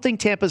 I don't think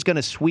Tampa's going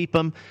to sweep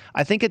them.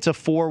 I think it's a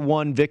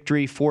 4-1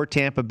 victory for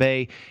Tampa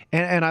Bay,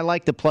 and I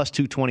like the plus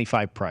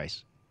 225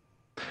 price.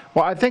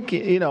 Well, I think,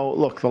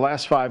 look, the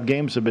last 5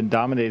 games have been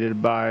dominated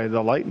by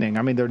the Lightning.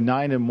 I mean, they're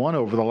 9-1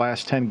 over the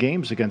last 10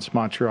 games against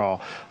Montreal.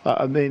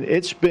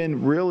 It's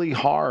been really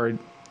hard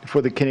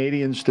for the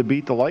Canadians to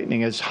beat the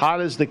Lightning, as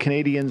hot as the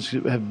Canadians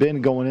have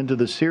been going into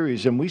the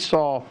series. And we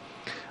saw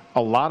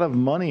a lot of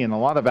money and a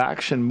lot of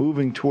action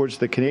moving towards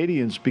the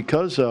Canadians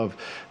because of,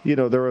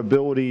 their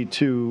ability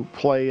to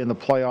play in the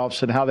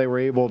playoffs and how they were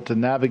able to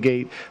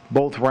navigate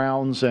both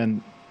rounds.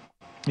 And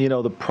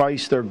the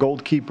price, their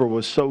goalkeeper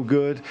was so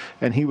good,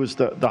 and he was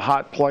the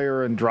hot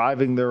player and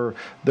driving their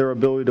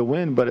ability to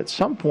win. But at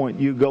some point,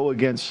 you go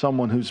against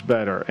someone who's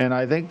better. And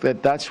I think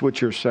that's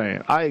what you're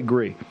saying. I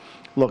agree.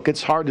 Look,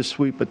 it's hard to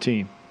sweep a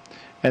team,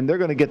 and they're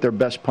going to get their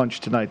best punch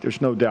tonight.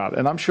 There's no doubt.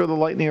 And I'm sure the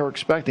Lightning are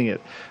expecting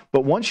it.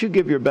 But once you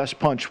give your best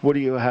punch, what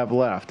do you have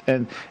left?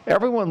 And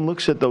everyone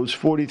looks at those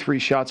 43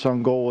 shots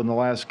on goal in the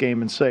last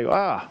game and say,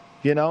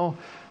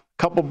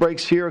 couple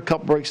breaks here, a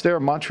couple breaks there.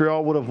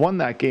 Montreal would have won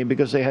that game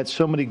because they had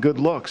so many good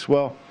looks.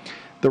 Well,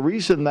 the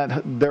reason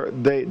that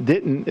they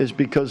didn't is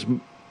because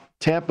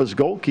Tampa's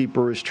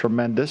goalkeeper is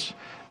tremendous,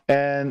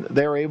 and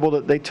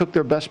they took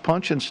their best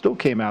punch and still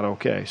came out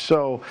okay.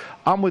 So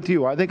I'm with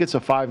you. I think it's a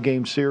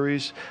 5-game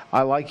series.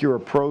 I like your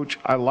approach.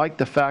 I like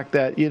the fact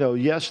that,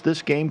 yes,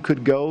 this game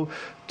could go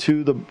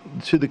to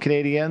the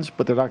Canadiens,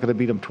 but they're not going to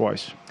beat them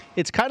twice.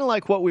 It's kind of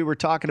like what we were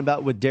talking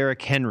about with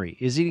Derrick Henry.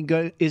 Is he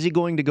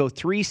going to go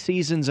 3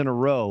 seasons in a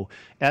row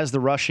as the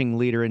rushing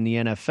leader in the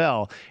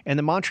NFL? And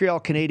the Montreal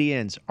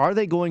Canadiens, are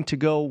they going to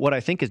go what I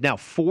think is now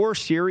 4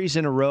 series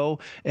in a row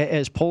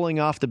as pulling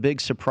off the big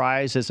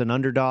surprise as an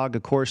underdog?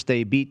 Of course,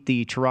 they beat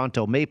the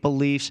Toronto Maple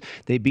Leafs.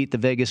 They beat the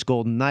Vegas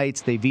Golden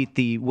Knights. They beat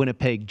the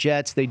Winnipeg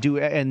Jets.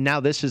 And now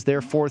this is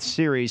their 4th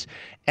series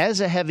as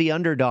a heavy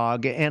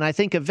underdog. And I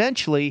think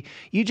eventually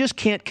you just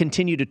can't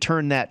continue to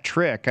turn that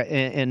trick.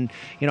 And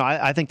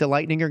I think the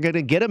Lightning are going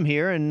to get them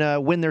here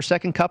and win their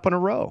 2nd cup in a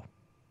row.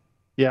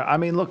 Yeah, I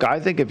mean, look, I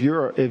think if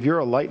you're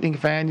a Lightning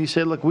fan, you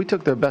say, look, we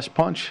took their best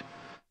punch.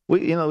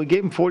 We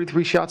gave them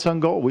 43 shots on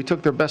goal. We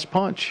took their best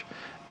punch,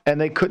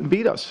 and they couldn't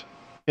beat us.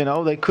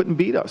 They couldn't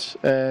beat us.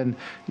 And,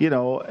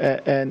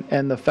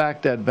 and the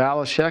fact that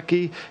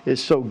Vasilevsky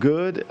is so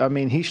good, I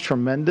mean, he's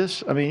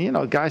tremendous. I mean,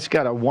 guy's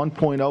got a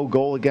 1.0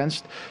 goal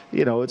against,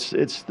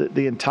 it's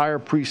the entire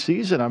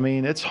preseason. I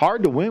mean, it's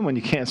hard to win when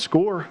you can't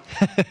score.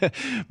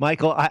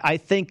 Michael, I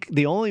think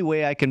the only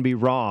way I can be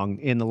wrong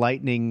in the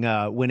Lightning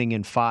winning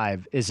in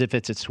 5 is if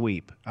it's a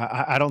sweep.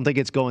 I don't think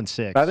it's going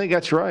 6. I think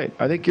that's right.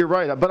 I think you're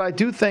right. But I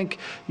do think,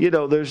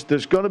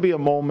 there's going to be a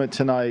moment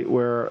tonight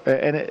where,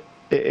 and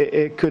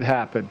it could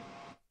happen.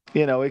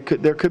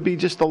 There could be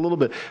just a little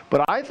bit.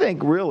 But I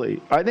think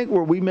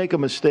where we make a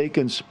mistake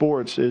in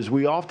sports is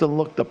we often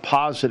look the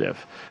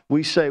positive.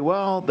 We say,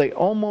 well, they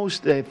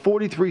had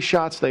 43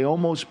 shots. They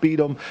almost beat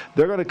them.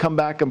 They're going to come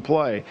back and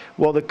play.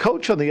 Well, the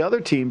coach on the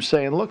other team's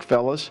saying, look,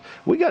 fellas,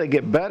 we got to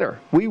get better.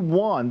 We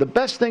won. The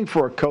best thing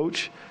for a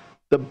coach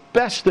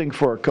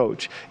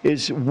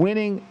is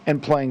winning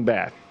and playing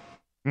bad.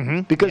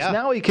 Mm-hmm. Because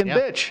now he can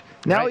bitch.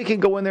 Now he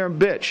can go in there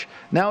and bitch.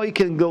 Now he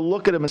can go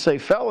look at him and say,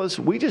 fellas,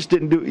 we just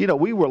didn't do,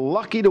 we were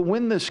lucky to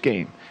win this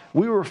game.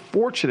 We were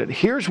fortunate.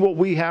 Here's what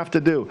we have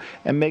to do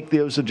and make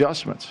those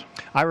adjustments.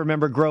 I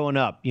remember growing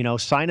up,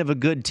 sign of a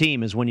good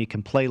team is when you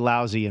can play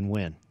lousy and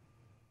win.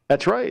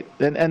 That's right.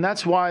 And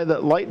that's why the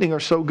Lightning are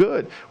so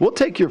good. We'll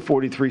take your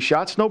 43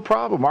 shots, no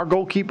problem. Our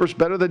goalkeeper's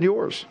better than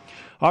yours.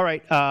 All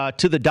right,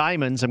 to the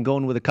Diamonds, I'm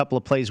going with a couple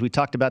of plays. We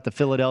talked about the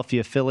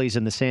Philadelphia Phillies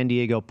and the San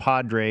Diego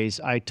Padres.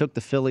 I took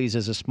the Phillies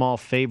as a small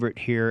favorite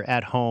here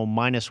at home,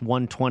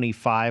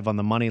 -125 on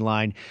the money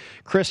line.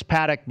 Chris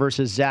Paddack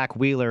versus Zach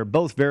Wheeler,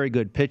 both very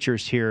good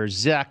pitchers here.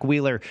 Zach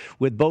Wheeler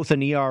with both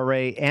an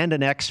ERA and an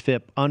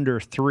xFIP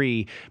under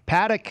 3.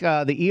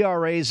 Paddack, the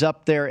ERA's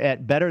up there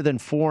at better than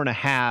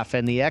 4.5,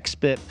 and the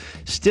xFIP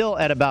still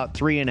at about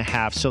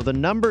 3.5. So the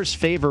numbers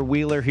favor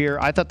Wheeler here.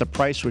 I thought the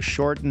price was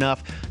short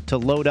enough to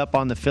load up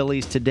on the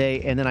Phillies today.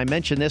 And then I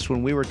mentioned this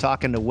when we were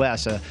talking to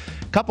Wes, a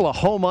couple of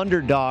home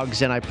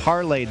underdogs, and I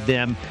parlayed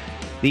them.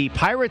 The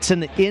Pirates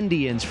and the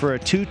Indians for a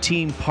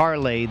 2-team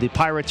parlay. The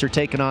Pirates are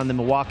taking on the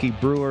Milwaukee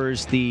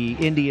Brewers. The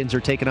Indians are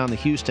taking on the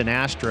Houston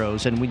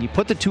Astros. And when you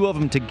put the two of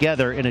them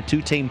together in a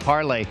 2-team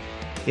parlay,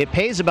 it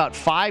pays about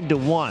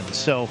 5-1.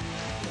 So,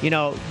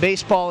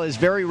 baseball is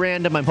very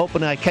random. I'm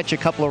hoping I catch a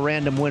couple of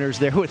random winners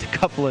there with a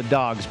couple of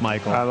dogs,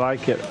 Michael. I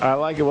like it.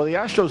 Well, the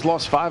Astros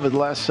lost 5 of the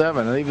last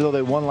 7, and even though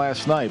they won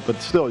last night,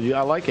 but still,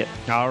 I like it.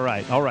 All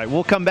right.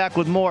 We'll come back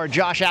with more.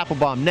 Josh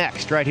Applebaum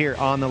next, right here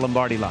on the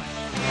Lombardi Line.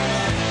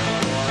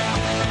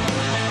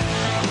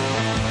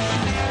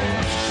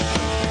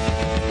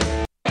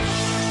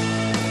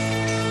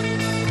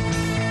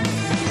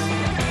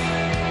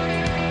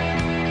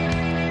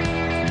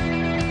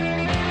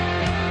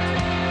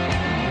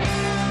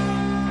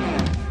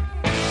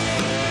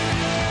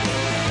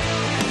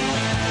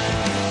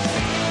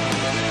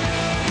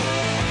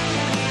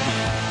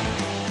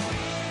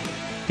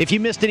 If you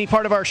missed any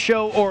part of our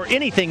show or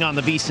anything on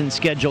the VSiN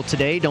schedule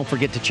today, don't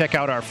forget to check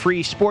out our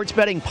free sports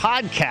betting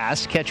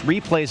podcast. Catch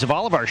replays of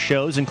all of our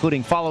shows,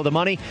 including Follow the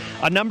Money,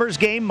 A Numbers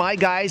Game, My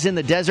Guys in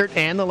the Desert,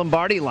 and the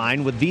Lombardi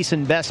Line with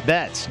VSiN Best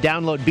Bets.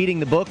 Download Beating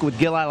the Book with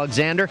Gil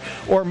Alexander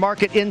or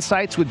Market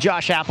Insights with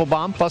Josh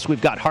Applebaum. Plus,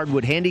 we've got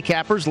Hardwood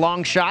Handicappers,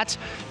 Long Shots,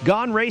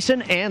 Gone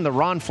Racing, and the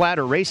Ron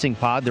Flatter Racing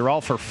Pod. They're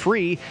all for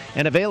free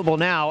and available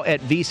now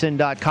at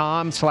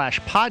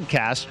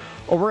vsin.com/podcast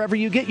or wherever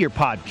you get your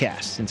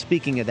podcasts. And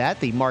speaking of that,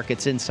 the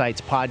Markets Insights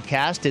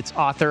podcast, its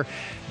author,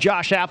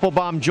 Josh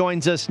Applebaum,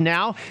 joins us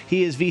now.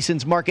 He is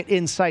VSiN's Market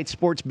Insights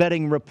sports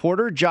betting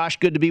reporter. Josh,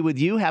 good to be with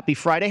you. Happy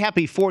Friday.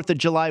 Happy 4th of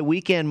July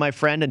weekend, my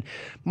friend. And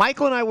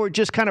Michael and I were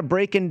just kind of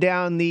breaking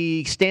down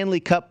the Stanley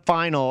Cup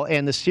final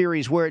and the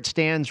series where it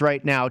stands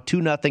right now.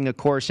 2-0, of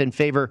course, in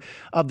favor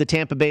of the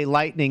Tampa Bay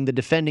Lightning, the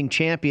defending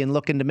champion,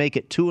 looking to make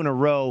it 2 in a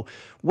row.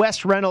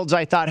 Wes Reynolds,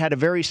 I thought, had a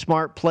very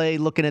smart play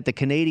looking at the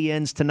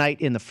Canadiens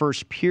tonight in the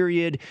first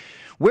period.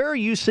 Where are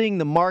you seeing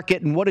the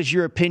market, and what is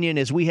your opinion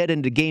as we head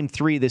into Game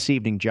 3 this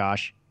evening,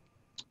 Josh?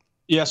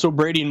 Yeah, so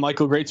Brady and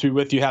Michael, great to be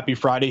with you. Happy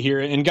Friday here.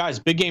 And guys,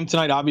 big game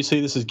tonight.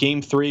 Obviously, this is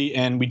Game 3,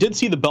 and we did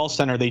see the Bell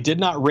Center. They did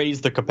not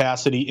raise the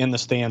capacity in the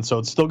stand, so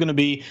it's still going to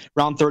be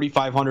around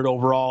 3,500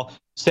 overall.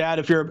 sad.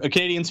 If you're a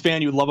Canadiens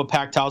fan, you would love a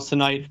packed house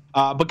tonight.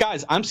 But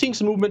guys, I'm seeing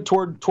some movement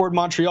toward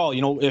Montreal.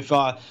 You know,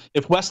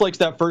 if Westlake's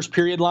that first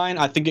period line,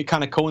 I think it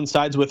kind of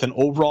coincides with an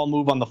overall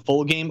move on the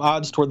full game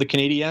odds toward the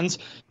Canadiens.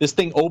 This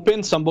thing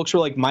opened. Some books are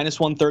like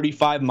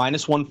 -135,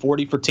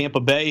 -140 for Tampa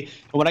Bay.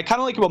 And what I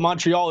kind of like about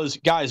Montreal is,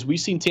 guys, we've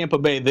seen Tampa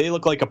Bay. They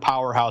look like a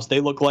powerhouse. They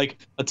look like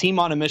a team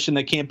on a mission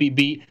that can't be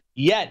beat.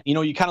 Yet, you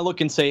know, you kind of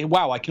look and say,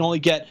 wow, I can only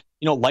get,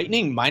 you know,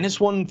 Lightning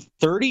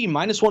 -130,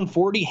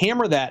 -140,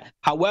 hammer that.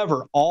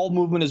 However, all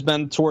movement has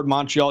been toward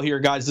Montreal here,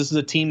 guys. This is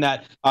a team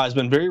that has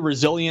been very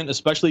resilient,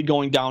 especially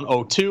going down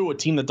 0-2, a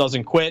team that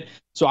doesn't quit.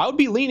 So I would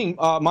be leaning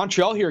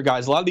Montreal here,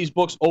 guys. A lot of these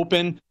books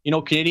open, you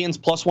know,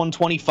 Canadiens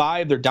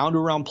 +125. They're down to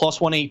around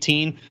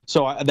 +118.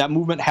 So that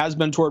movement has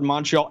been toward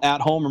Montreal at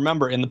home.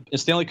 Remember, in the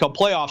Stanley Cup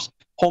playoffs,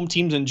 home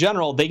teams in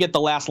general, they get the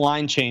last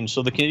line change.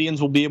 So the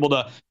Canadiens will be able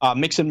to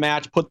mix and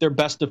match, put their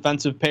best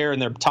defensive pair in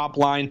their top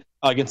line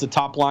against the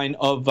top line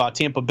of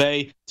Tampa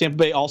Bay. Tampa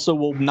Bay also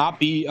will not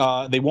be,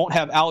 they won't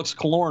have Alex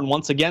Killorn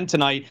once again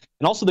tonight.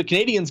 And also the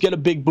Canadiens get a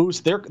big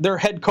boost. Their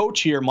head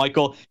coach here,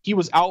 Michael, he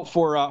was out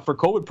for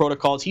COVID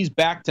protocols. He's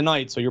back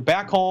tonight. So you're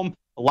back home.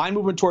 A line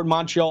movement toward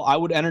Montreal. I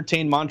would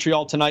entertain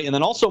Montreal tonight. And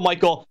then also,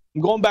 Michael,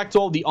 I'm going back to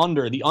all the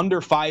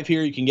under 5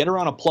 here. You can get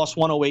around a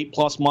 +108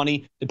 plus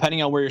money,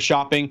 depending on where you're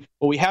shopping.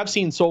 But we have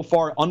seen so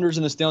far unders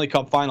in the Stanley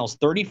Cup Finals,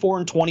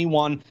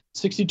 34-21,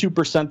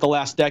 62% the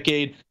last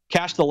decade.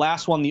 Cash the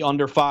last one, the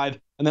under 5.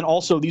 And then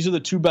also, these are the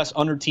two best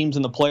under teams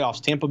in the playoffs.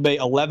 Tampa Bay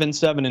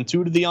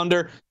 11-7-2 to the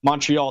under.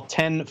 Montreal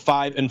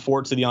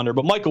 10-5-4 to the under.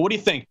 But Michael, what do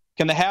you think?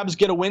 Can the Habs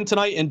get a win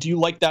tonight? And do you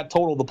like that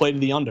total to play to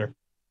the under?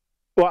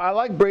 Well, I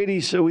like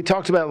Brady's. We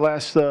talked about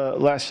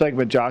last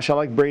segment, Josh. I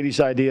like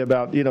Brady's idea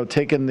about, you know,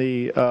 taking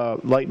the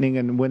Lightning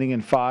and winning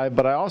in 5,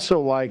 but I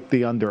also like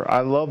the under. I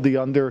love the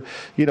under.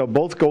 You know,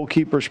 both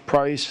goalkeepers,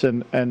 Price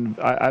and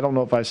I don't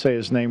know if I say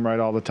his name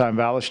right all the time,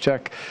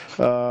 Valashchuk.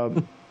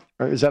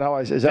 Is that how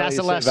I say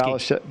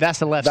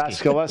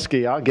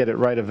Vasilevsky. I'll get it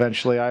right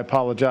eventually. I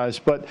apologize.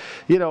 But,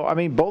 you know, I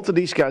mean, both of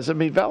these guys, I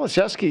mean,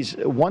 Vasilevsky's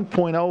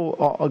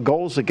 1.0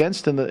 goals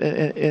against in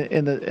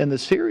the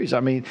series. I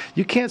mean,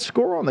 you can't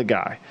score on the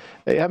guy.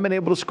 They haven't been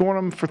able to score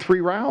on him for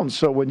 3 rounds.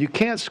 So when you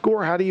can't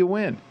score, how do you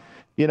win?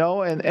 You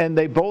know, and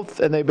they've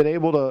been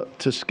able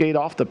to skate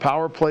off the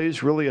power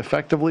plays really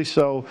effectively.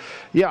 So,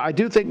 yeah, I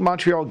do think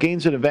Montreal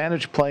gains an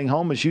advantage playing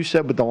home, as you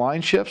said, with the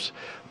line shifts.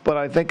 But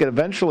I think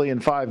eventually in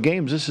 5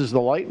 games, this is the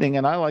Lightning,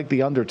 and I like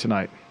the under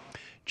tonight.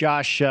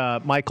 Josh,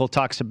 Michael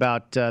talks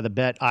about the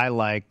bet I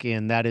like,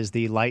 and that is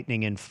the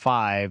Lightning in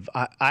 5.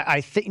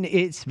 I think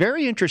it's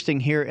very interesting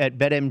here at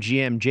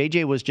BetMGM.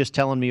 JJ was just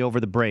telling me over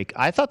the break.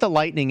 I thought the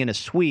Lightning in a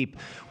sweep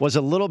was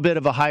a little bit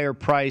of a higher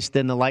price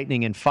than the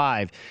Lightning in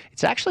 5.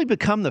 It's actually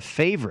become the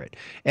favorite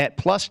at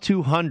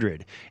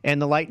 +200,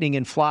 and the Lightning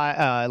in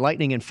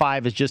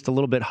 5 is just a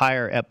little bit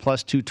higher at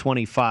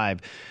 +225.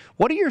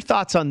 What are your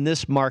thoughts on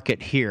this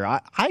market here?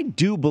 I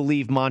do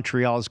believe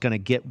Montreal is going to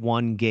get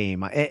one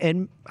game.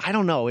 And I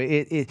don't know.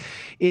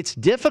 It's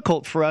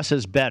difficult for us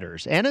as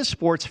bettors and as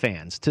sports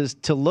fans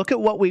to look at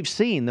what we've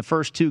seen the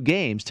first 2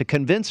 games to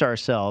convince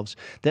ourselves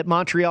that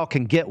Montreal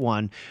can get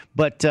one.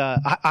 But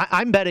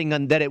I'm betting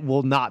on that it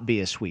will not be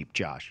a sweep,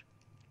 Josh.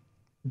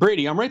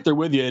 Brady, I'm right there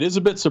with you. It is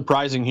a bit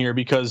surprising here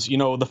because, you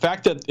know, the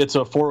fact that it's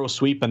a 4-0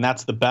 sweep and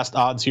that's the best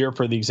odds here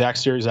for the exact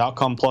series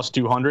outcome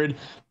 +200,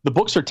 the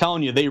books are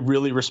telling you they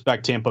really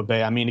respect Tampa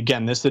Bay. I mean,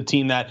 again, this is a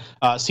team that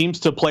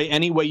seems to play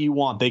any way you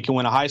want. They can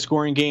win a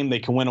high-scoring game. They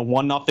can win a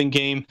 1-0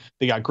 game.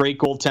 They got great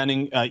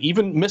goaltending.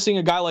 Even missing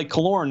a guy like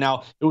Killorn.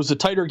 Now, it was a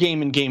tighter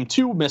game in Game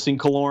 2 missing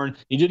Killorn.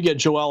 You did get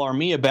Joel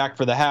Armia back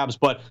for the Habs,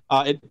 but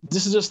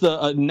this is just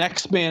the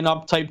next man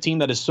up type team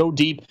that is so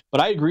deep.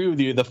 But I agree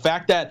with you. The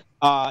fact that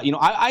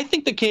I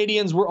think the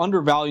Canadiens were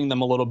undervaluing them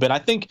a little bit. I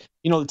think,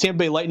 you know, the Tampa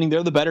Bay Lightning,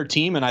 they're the better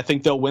team, and I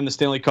think they'll win the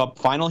Stanley Cup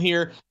final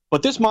here.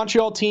 But this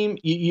Montreal team,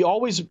 you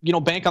always, you know,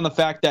 bank on the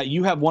fact that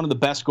you have one of the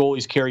best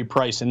goalies, Carey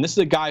Price. And this is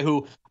a guy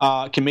who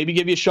can maybe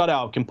give you a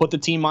shutout, can put the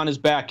team on his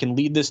back, can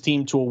lead this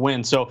team to a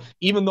win. So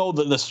even though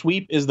the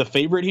sweep is the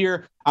favorite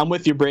here, I'm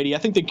with you, Brady. I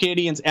think the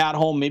Canadiens at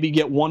home maybe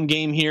get one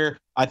game here.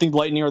 I think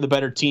Lightning are the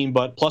better team,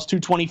 but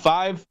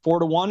 +225,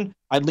 4-1,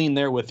 I'd lean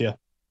there with you.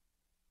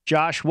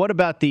 Josh, what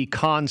about the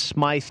Conn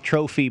Smythe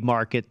Trophy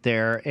market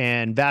there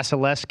and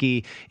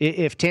Vasilevsky?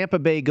 If Tampa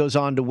Bay goes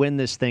on to win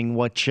this thing,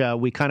 which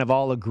we kind of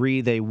all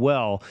agree they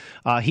will,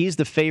 he's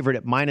the favorite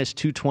at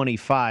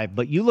 -225.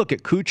 But you look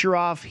at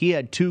Kucherov, he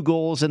had 2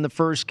 goals in the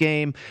first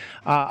game.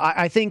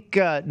 I think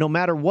no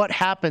matter what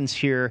happens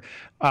here,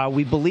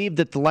 we believe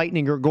that the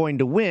Lightning are going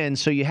to win,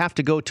 so you have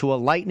to go to a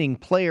Lightning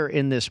player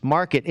in this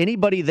market.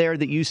 Anybody there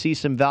that you see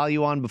some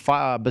value on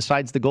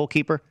besides the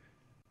goalkeeper?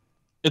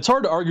 It's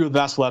hard to argue with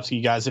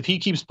Vasilevsky, guys. If he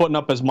keeps putting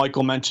up, as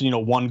Michael mentioned,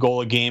 one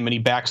goal a game, and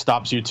he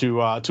backstops you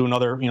to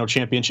another,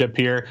 championship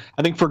here,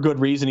 I think for good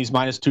reason he's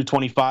minus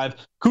 225.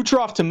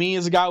 Kucherov, to me,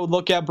 is a guy I would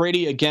look at.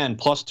 Brady, again,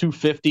 plus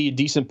 250,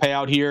 decent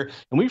payout here.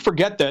 And we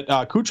forget that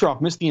Kucherov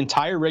missed the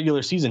entire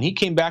regular season. He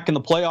came back in the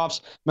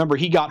playoffs. Remember,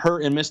 he got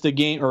hurt and missed a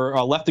game or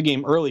left the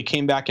game early,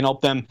 came back and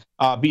helped them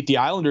beat the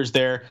Islanders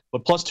there.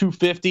 But plus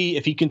 250,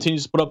 if he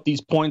continues to put up these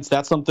points,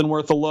 that's something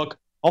worth a look.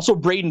 Also,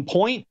 Braden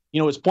Point,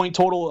 his point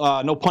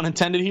total, no pun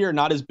intended here,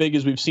 not as big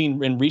as we've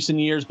seen in recent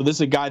years, but this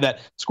is a guy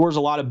that scores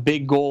a lot of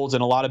big goals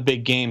and a lot of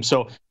big games.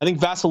 So I think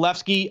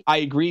Vasilevsky, I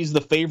agree, is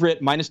the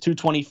favorite, minus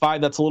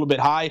 225. That's a little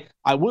bit high.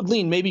 I would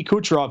lean maybe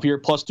Kucherov here,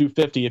 plus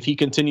 250, if he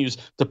continues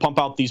to pump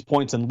out these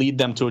points and lead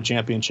them to a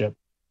championship.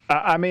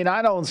 I mean,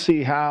 I don't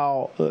see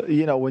how,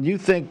 when you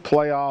think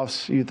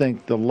playoffs, you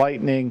think the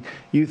Lightning,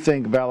 you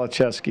think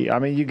Vasilevsky. I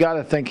mean, you got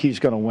to think he's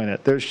going to win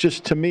it. There's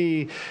just, to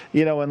me,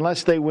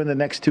 unless they win the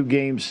next two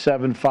games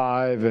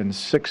 7-5 and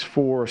 6-4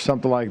 or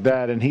something like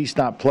that, and he's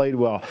not played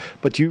well.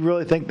 But you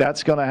really think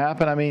that's going to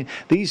happen? I mean,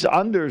 these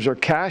unders are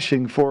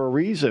cashing for a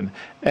reason,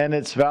 and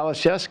it's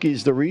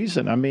Vasilevsky's the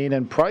reason. I mean,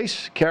 and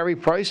Carey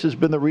Price has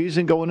been the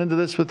reason going into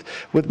this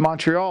with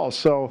Montreal.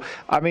 So,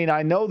 I mean,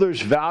 I know there's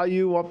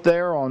value up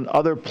there on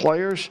other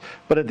players,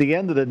 but at the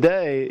end of the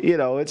day,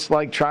 it's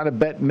like trying to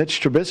bet Mitch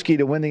Trubisky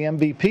to win the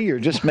MVP. You're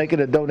just making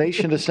a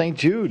donation to St.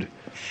 Jude.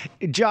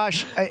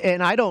 Josh,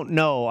 and I don't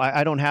know,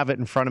 I don't have it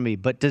in front of me,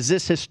 but does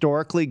this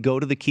historically go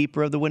to the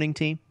keeper of the winning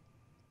team?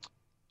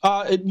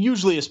 It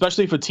usually,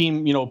 especially if a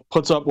team,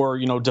 puts up or,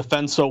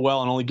 defends so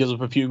well and only gives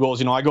up a few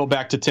goals. I go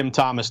back to Tim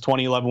Thomas,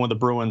 2011 with the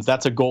Bruins.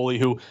 That's a goalie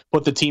who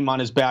put the team on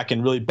his back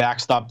and really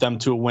backstopped them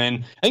to a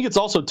win. I think it's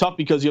also tough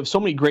because you have so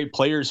many great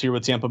players here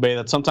with Tampa Bay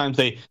that sometimes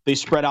they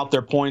spread out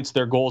their points,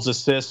 their goals,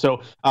 assists.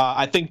 So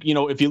I think,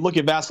 if you look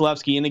at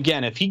Vasilevsky, and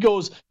again,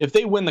 if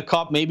they win the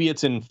Cup, maybe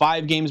it's in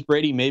 5 games,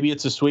 Brady, maybe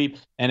it's a sweep.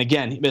 And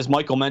again, as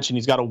Michael mentioned,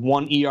 he's got a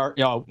 1 ERA,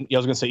 I was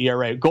going to say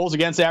ERA, goals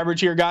against average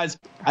here, guys.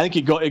 I think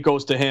it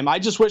goes to him. I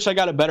just wish I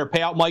got a better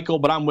payout, Michael,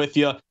 but I'm with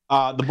you.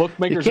 The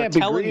bookmakers are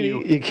telling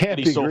you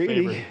can't be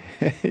greedy.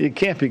 You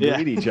can't be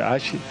greedy,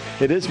 Josh.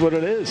 It is what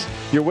it is.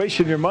 You're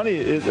wasting your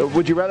money.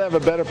 Would you rather have a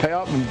better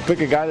payout and pick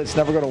a guy that's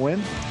never going to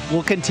win?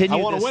 We'll continue. I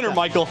want a winner,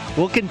 Michael.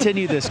 We'll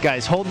continue this,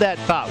 guys. Hold that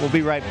thought. We'll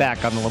be right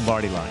back on the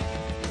Lombardi Line.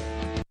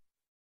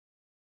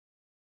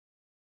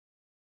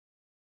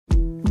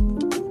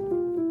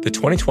 The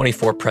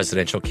 2024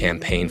 presidential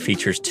campaign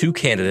features 2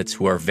 candidates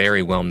who are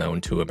very well known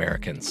to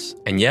Americans.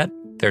 And yet,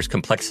 there's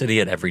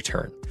complexity at every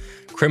turn.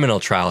 Criminal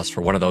trials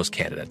for one of those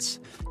candidates.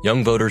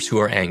 Young voters who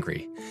are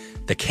angry.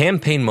 The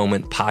Campaign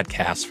Moment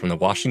podcast from the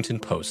Washington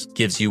Post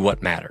gives you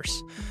what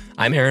matters.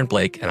 I'm Aaron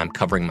Blake, and I'm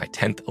covering my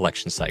 10th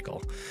election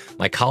cycle.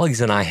 My colleagues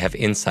and I have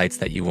insights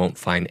that you won't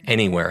find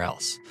anywhere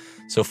else.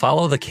 So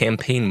follow The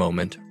Campaign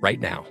Moment right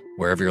now,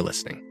 wherever you're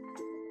listening.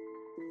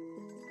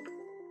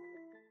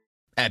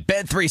 At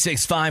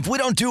Bet365, we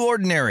don't do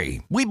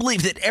ordinary. We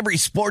believe that every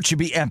sport should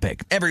be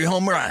epic. Every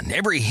home run,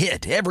 every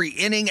hit, every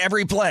inning,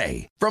 every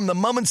play. From the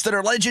moments that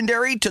are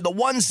legendary to the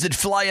ones that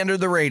fly under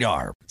the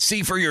radar.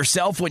 See for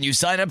yourself when you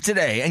sign up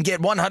today and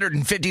get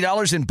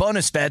 $150 in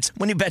bonus bets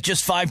when you bet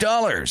just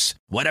 $5.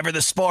 Whatever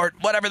the sport,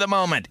 whatever the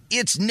moment,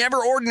 it's never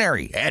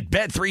ordinary at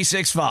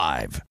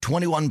Bet365.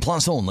 21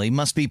 plus only.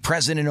 Must be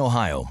present in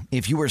Ohio.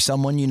 If you or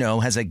someone you know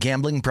has a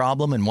gambling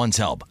problem and wants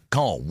help,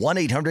 call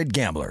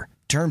 1-800-GAMBLER.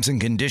 Terms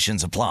and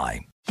conditions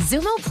apply.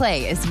 Xumo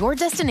Play is your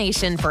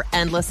destination for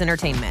endless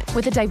entertainment.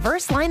 With a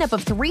diverse lineup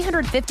of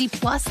 350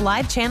 plus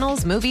live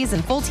channels, movies,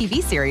 and full TV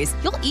series,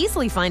 you'll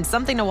easily find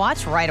something to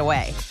watch right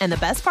away. And the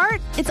best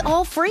part? It's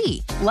all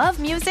free.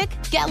 Love music?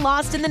 Get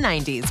lost in the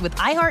 90s with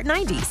iHeart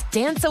 90s,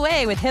 dance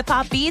away with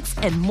hip-hop beats,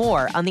 and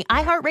more on the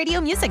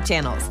iHeartRadio music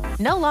channels.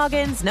 No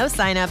logins, no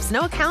signups,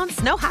 no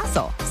accounts, no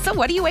hassle. So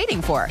what are you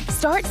waiting for?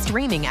 Start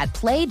streaming at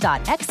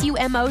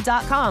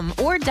play.xumo.com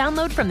or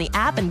download from the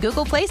app and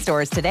Google Play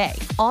stores today.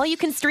 All you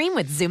can stream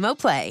with Xumo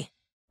Play.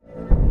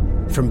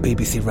 From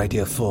BBC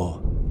Radio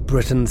 4,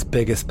 Britain's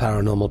biggest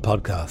paranormal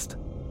podcast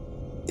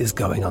is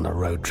going on a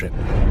road trip.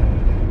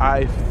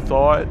 I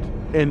thought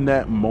in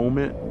that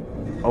moment,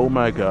 oh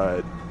my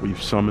God,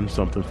 we've summoned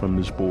something from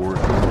this board.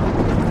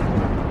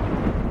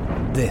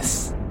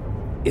 This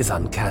is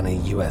Uncanny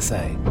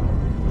USA.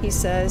 He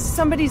says,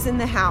 somebody's in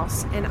the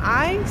house, and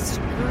I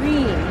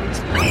screamed.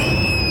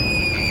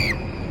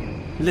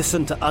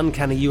 Listen to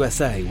Uncanny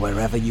USA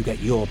wherever you get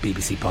your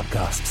BBC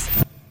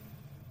podcasts,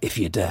 if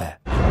you dare.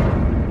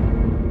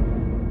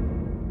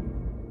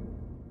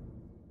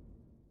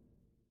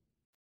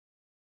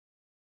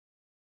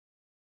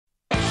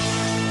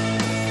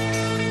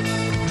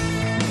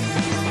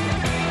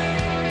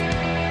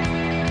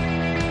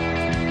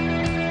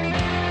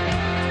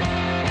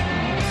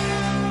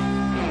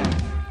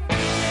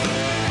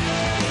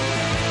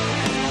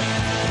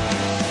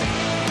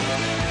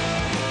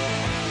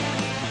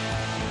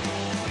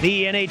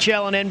 The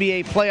NHL and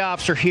NBA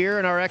playoffs are here,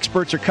 and our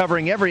experts are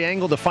covering every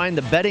angle to find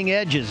the betting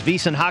edges.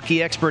 VSiN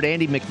hockey expert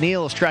Andy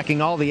McNeil is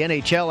tracking all the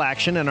NHL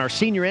action, and our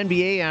senior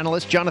NBA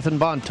analyst Jonathan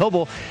Von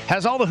Tobel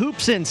has all the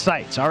hoops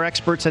insights. Our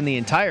experts and the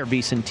entire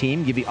VSiN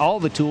team give you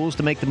all the tools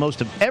to make the most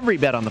of every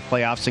bet on the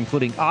playoffs,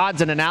 including odds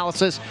and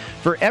analysis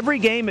for every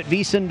game at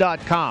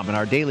VSiN.com, and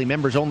our daily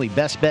members-only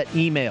best bet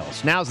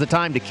emails. Now's the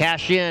time to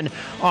cash in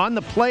on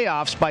the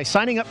playoffs by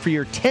signing up for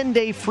your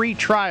 10-day free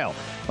trial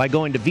by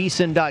going to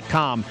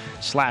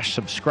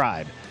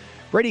vsin.com/subscribe.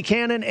 Brady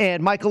Cannon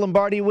and Michael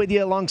Lombardi with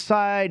you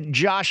alongside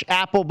Josh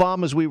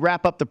Applebaum as we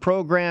wrap up the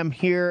program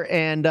here.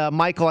 And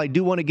Michael, I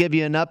do want to give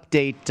you an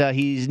update.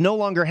 He no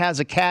longer has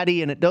a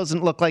caddy, and it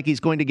doesn't look like he's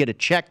going to get a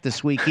check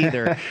this week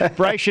either.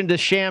 Bryson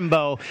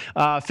DeChambeau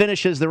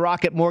finishes the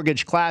Rocket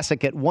Mortgage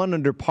Classic at 1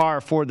 under par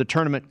for the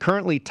tournament,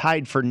 currently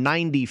tied for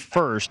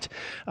 91st.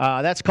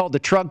 That's called the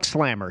Trunk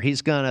Slammer.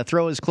 He's going to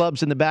throw his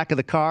clubs in the back of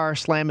the car,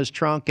 slam his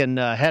trunk, and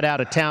head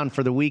out of town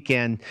for the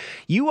weekend.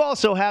 You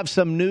also have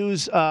some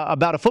news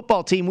about a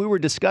football team we were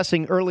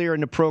discussing earlier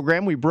in the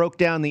program. We broke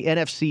down the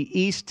NFC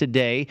East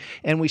today,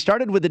 and we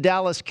started with the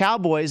Dallas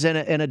Cowboys and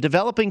a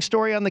developing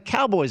story on the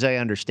Cowboys, I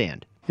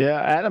understand.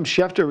 Yeah, Adam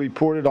Schefter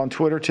reported on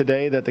Twitter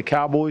today that the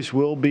Cowboys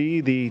will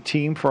be the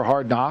team for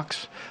Hard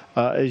Knocks.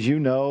 As you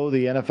know,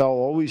 the NFL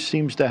always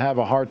seems to have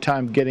a hard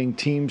time getting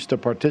teams to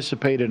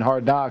participate in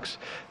Hard Knocks,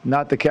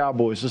 not the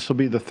Cowboys. This will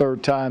be the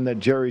third time that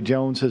Jerry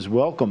Jones has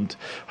welcomed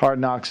Hard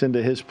Knocks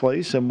into his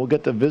place, and we'll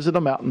get to visit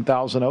them out in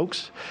Thousand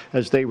Oaks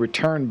as they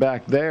return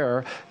back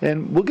there.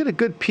 And we'll get a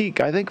good peek,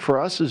 I think,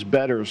 for us as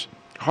bettors.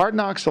 Hard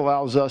Knocks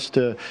allows us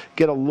to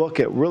get a look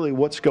at really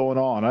what's going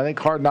on. I think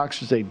Hard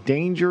Knocks is a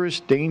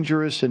dangerous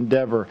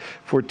endeavor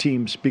for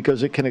teams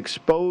because it can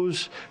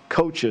expose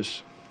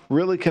coaches.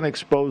 Really can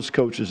expose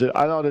coaches.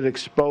 I thought it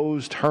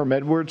exposed Herm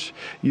Edwards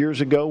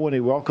years ago when he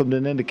welcomed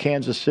him into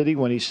Kansas City,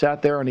 when he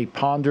sat there and he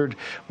pondered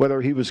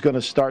whether he was going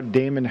to start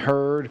Damon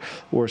Hurd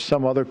or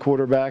some other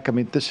quarterback. I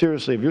mean,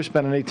 seriously, if you're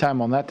spending any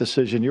time on that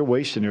decision, you're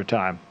wasting your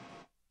time.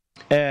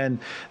 And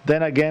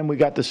then again, we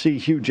got to see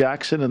Hugh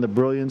Jackson and the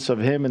brilliance of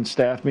him in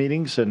staff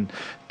meetings and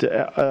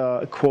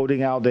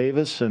quoting Al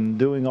Davis and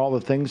doing all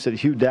the things that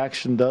Hugh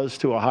Jackson does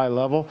to a high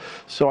level.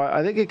 So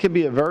I think it can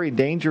be a very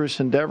dangerous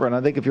endeavor. And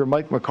I think if you're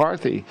Mike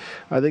McCarthy,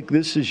 I think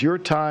this is your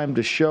time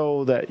to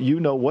show that you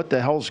know what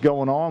the hell's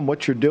going on,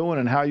 what you're doing,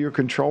 and how you're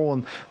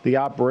controlling the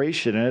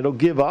operation. And it'll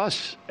give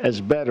us, as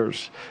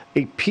bettors,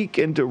 a peek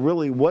into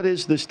really what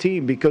is this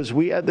team, because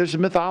there's a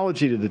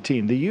mythology to the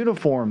team. The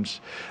uniforms,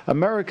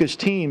 America's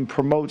team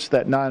promotes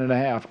that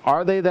 9.5.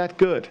 Are they that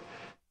good?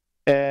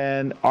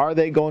 And are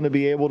they going to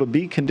be able to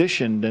be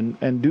conditioned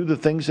and do the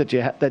things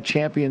that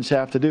champions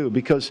have to do?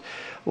 Because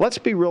let's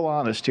be real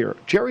honest here.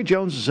 Jerry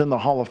Jones is in the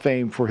Hall of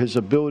Fame for his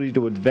ability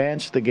to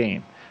advance the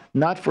game,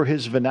 not for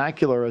his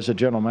vernacular as a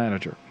general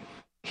manager.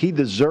 He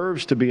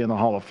deserves to be in the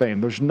Hall of Fame.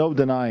 There's no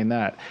denying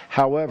that.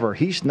 However,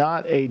 he's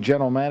not a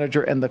general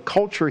manager, and the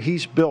culture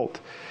he's built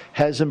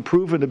has been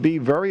proven to be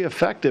very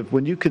effective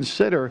when you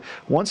consider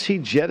once he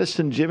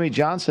jettisoned Jimmy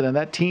Johnson and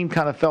that team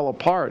kind of fell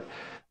apart,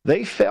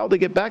 they failed to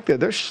get back there.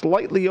 They're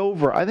slightly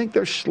over. I think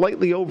they're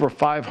slightly over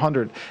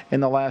 500 in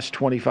the last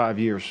 25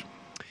 years.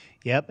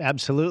 Yep,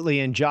 absolutely.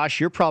 And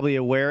Josh, you're probably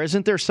aware,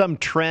 isn't there some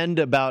trend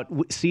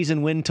about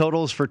season win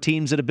totals for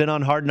teams that have been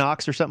on Hard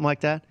Knocks or something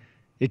like that?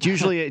 It's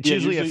usually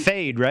a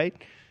fade, right?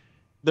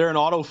 They're an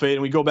auto fade,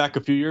 and we go back a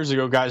few years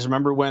ago, guys.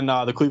 Remember when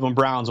the Cleveland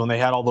Browns, when they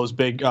had all those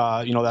big,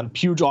 that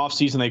huge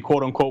offseason, they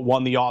quote-unquote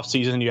won the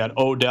offseason. You had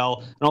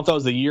Odell. I don't know if that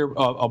was the year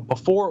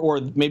before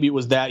or maybe it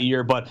was that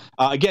year. But,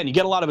 again, you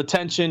get a lot of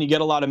attention. You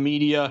get a lot of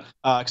media.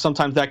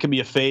 Sometimes that can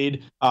be a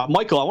fade.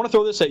 Michael, I want to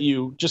throw this at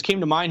you. Just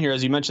came to mind here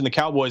as you mentioned the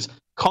Cowboys.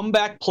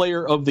 Comeback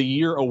Player of the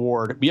Year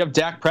award. We have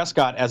Dak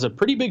Prescott as a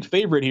pretty big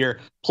favorite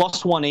here,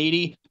 plus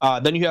 180.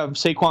 Then you have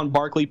Saquon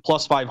Barkley,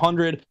 plus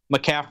 500.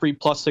 McCaffrey,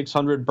 plus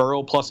 600.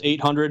 Burrow, plus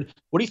 800.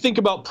 What do you think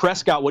about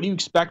Prescott? What do you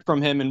expect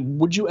from him? And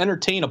would you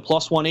entertain a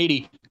plus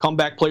 180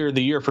 Comeback Player of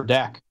the Year for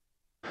Dak?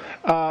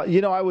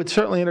 I would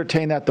certainly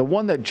entertain that. The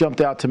one that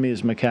jumped out to me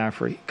is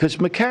McCaffrey, because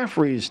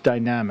McCaffrey is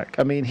dynamic.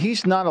 I mean,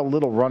 he's not a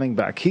little running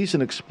back. He's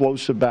an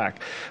explosive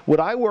back. What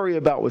I worry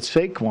about with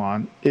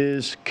Saquon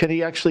is, can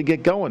he actually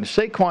get going?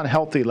 Saquon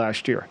healthy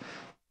last year.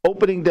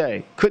 Opening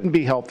day, couldn't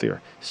be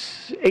healthier.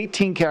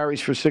 18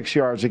 carries for 6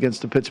 yards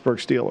against the Pittsburgh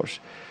Steelers.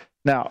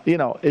 Now,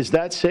 is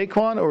that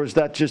Saquon, or is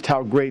that just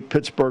how great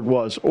Pittsburgh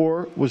was?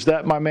 Or was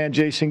that my man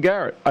Jason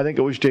Garrett? I think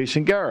it was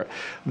Jason Garrett.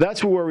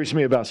 That's what worries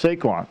me about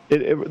Saquon.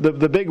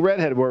 The big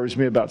redhead worries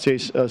me about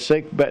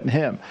betting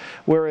him.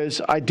 Whereas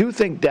I do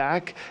think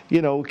Dak,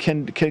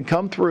 can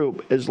come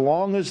through as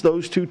long as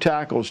those two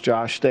tackles,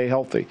 Josh, stay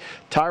healthy.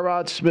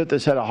 Tyrod Smith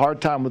has had a hard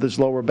time with his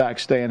lower back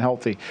staying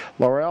healthy.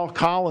 Laurel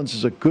Collins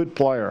is a good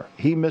player.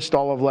 He missed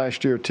all of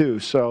last year, too.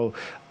 So,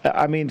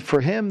 I mean,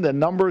 for him, the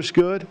number is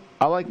good.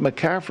 I like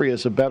McCaffrey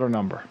as a better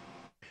number.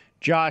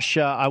 Josh,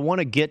 I want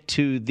to get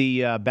to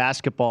the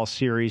basketball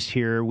series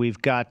here.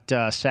 We've got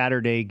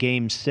Saturday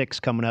Game 6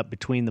 coming up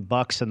between the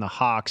Bucks and the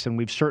Hawks, and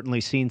we've certainly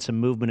seen some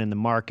movement in the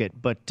market.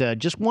 But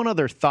just one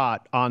other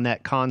thought on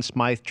that Conn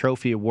Smythe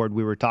Trophy Award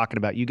we were talking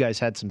about. You guys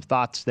had some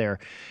thoughts there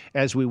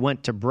as we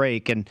went to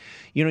break. And,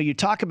 you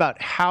talk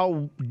about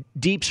how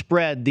deep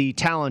spread the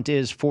talent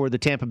is for the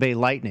Tampa Bay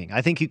Lightning.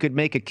 I think you could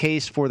make a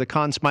case for the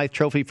Conn Smythe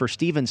Trophy for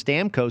Steven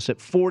Stamkos at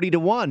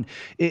 40-1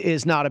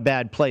 is not a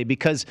bad play,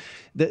 because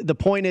the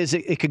point is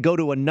it could go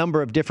to a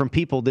number of different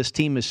people. This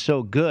team is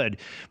so good.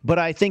 But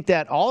I think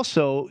that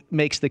also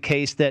makes the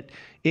case that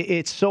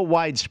it's so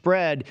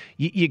widespread,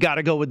 you got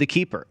to go with the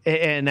keeper.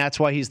 And that's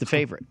why he's the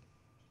favorite.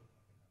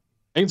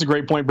 I think it's a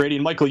great point, Brady.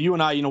 And Michael, you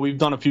and I, we've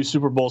done a few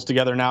Super Bowls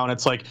together now, and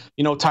it's like,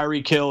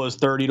 Tyreek Hill is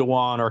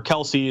 30-1 or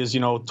Kelsey is,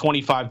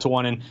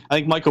 25-1. And I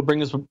think Michael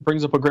brings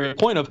up a great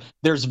point of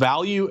there's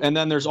value, and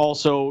then there's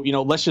also,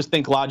 let's just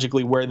think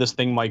logically where this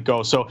thing might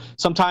go. So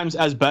sometimes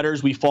as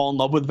bettors, we fall in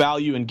love with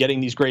value and getting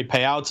these great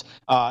payouts,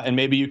 and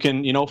maybe you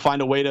can,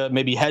 find a way to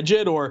maybe hedge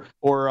it or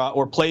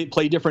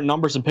play different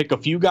numbers and pick a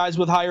few guys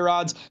with higher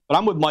odds. But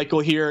I'm with Michael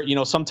here.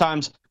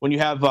 Sometimes when you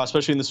have,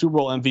 especially in the Super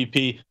Bowl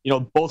MVP,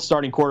 both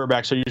starting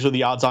quarterbacks are usually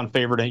the odds-on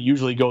favorite, and it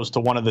usually goes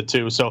to one of the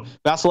two. So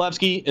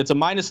Vasilevsky, it's a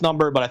minus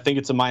number, but I think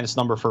it's a minus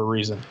number for a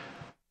reason.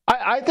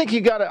 I think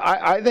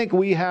I think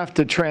we have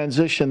to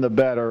transition the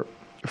bettor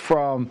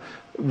from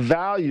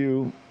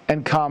value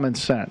and common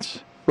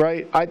sense.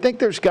 Right? I think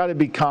there's got to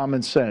be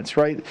common sense,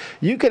 right?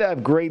 You could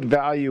have great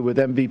value with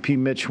MVP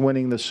Mitch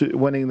winning the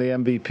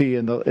MVP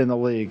in the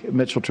league,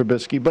 Mitchell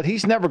Trubisky, but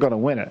he's never going to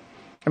win it.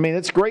 I mean,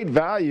 it's great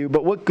value,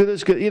 but what good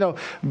is good?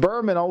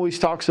 Berman always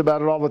talks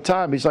about it all the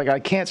time. He's like, I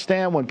can't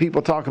stand when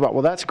people talk about,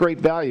 well, that's great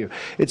value.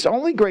 It's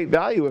only great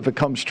value if it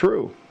comes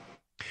true.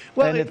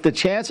 Well, and if the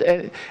chance,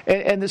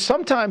 and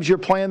sometimes you're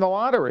playing the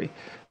lottery.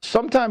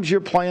 Sometimes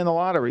you're playing the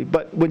lottery.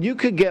 But when you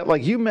could get,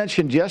 like you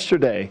mentioned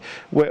yesterday,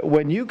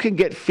 when you can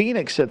get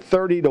Phoenix at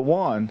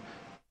 30-1,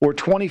 or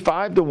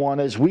 25-1,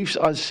 as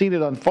we've seen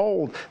it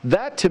unfold,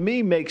 that to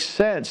me makes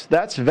sense.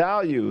 That's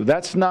value.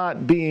 That's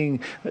not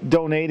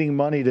donating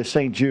money to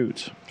St.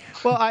 Jude's.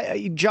 Well,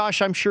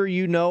 Josh, I'm sure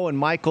and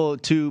Michael,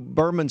 to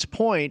Berman's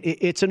point,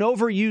 it's an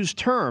overused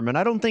term, and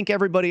I don't think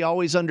everybody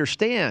always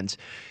understands.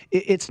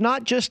 It's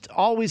not just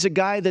always a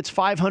guy that's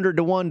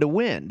 500-1 to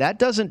win. That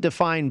doesn't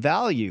define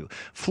value.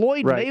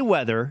 Floyd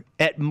Mayweather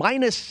at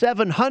minus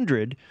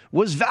 700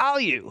 was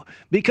value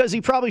because he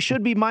probably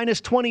should be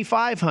minus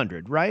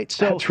 2,500, right?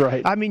 So, that's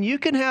right. I mean, you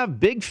can have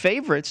big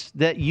favorites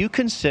that you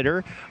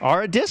consider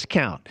are a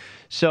discount.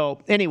 So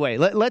anyway,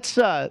 let's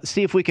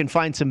see if we can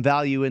find some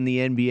value in the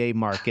NBA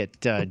market,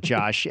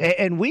 Josh.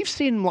 And we've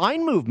seen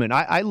line movement.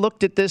 I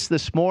looked at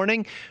this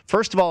morning.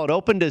 First of all, it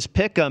opened as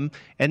pick'em,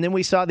 and then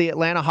we saw the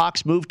Atlanta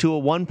Hawks move to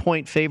a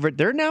 1-point favorite.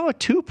 They're now a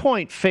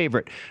 2-point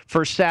favorite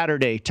for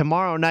Saturday,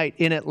 tomorrow night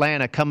in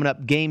Atlanta, coming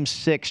up Game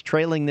 6,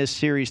 trailing this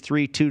series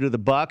 3-2 to the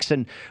Bucks.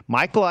 And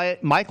Michael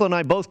and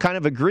I both kind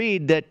of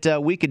agreed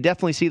that we could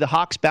definitely see the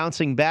Hawks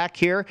bouncing back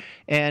here,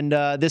 and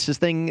this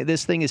thing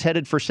is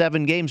headed for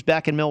 7 games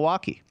back in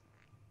Milwaukee.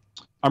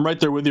 I'm right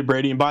there with you,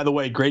 Brady. And by the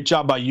way, great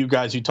job by you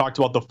guys. You talked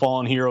about the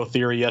fallen hero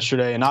theory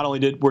yesterday. And not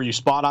only were you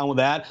spot on with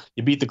that,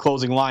 you beat the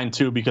closing line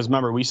too. Because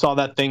remember, we saw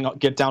that thing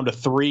get down to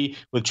 3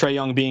 with Trae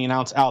Young being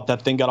announced out.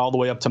 That thing got all the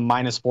way up to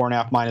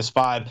 -4.5,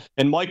 -5.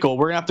 And Michael,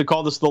 we're going to have to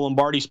call this the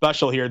Lombardi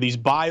special here. These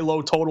buy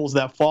low totals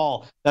that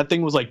fall. That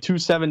thing was like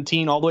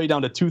 217 all the way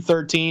down to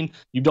 213.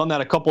 You've done that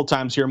a couple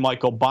times here,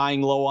 Michael,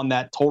 buying low on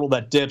that total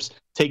that dips.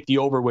 Take the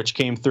over, which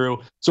came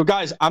through. So,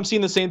 guys, I'm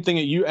seeing the same thing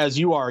as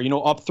you are.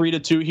 Up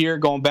 3-2 here,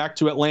 going back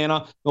to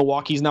Atlanta.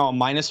 Milwaukee's now a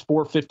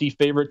 -450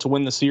 favorite to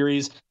win the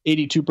series.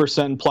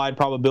 82% implied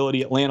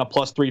probability. Atlanta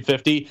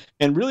 +350.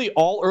 And really,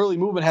 all early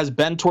movement has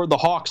been toward the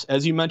Hawks.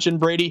 As you mentioned,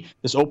 Brady,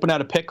 this opened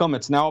at a pick'em.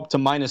 It's now up to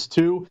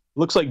 -2.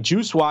 Looks like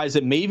juice-wise,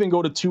 it may even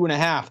go to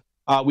 2.5.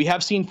 We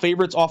have seen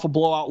favorites off a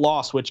blowout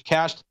loss, which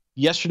cashed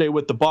yesterday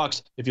with the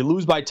Bucks. If you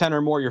lose by 10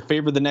 or more, you're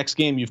favored the next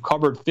game. You've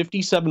covered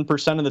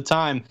 57% of the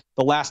time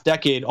the last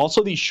decade.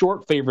 Also, these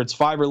short favorites,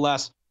 5 or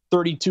less,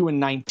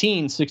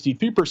 32-19,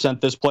 63%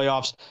 this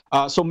playoffs.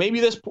 So maybe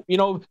this,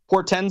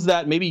 portends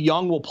that maybe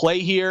Young will play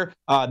here.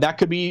 That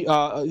could be,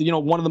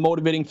 one of the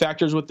motivating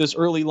factors with this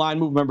early line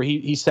move. Remember,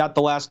 he sat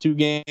the last 2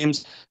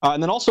 games.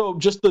 And then also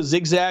just the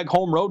zigzag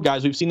home road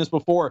guys. We've seen this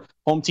before.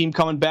 Home team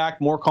coming back,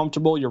 more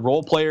comfortable. Your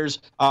role players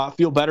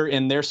feel better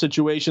in their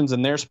situations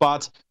and their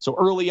spots. So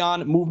early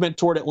on, movement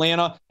toward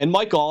Atlanta. And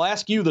Michael, I'll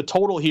ask you the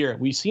total here.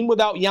 We've seen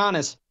without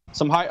Giannis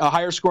a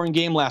higher scoring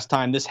game last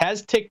time. This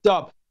has ticked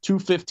up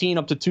 215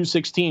 up to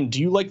 216. Do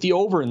you like the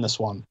over in this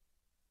one?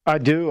 I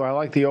do. I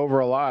like the over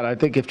a lot. I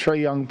think if Trae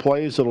Young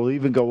plays, it'll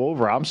even go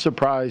over. I'm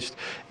surprised,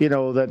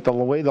 that the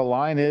way the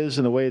line is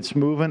and the way it's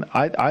moving,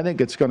 I think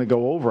it's going to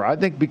go over. I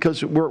think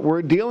because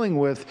we're dealing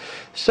with,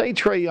 say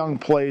Trae Young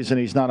plays and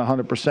he's not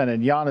 100%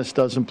 and Giannis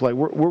doesn't play,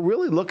 we're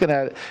really looking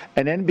at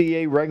an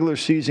NBA regular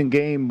season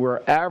game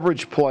where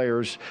average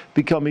players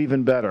become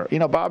even better.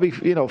 Bobby,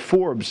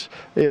 Forbes,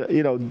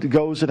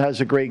 goes and has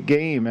a great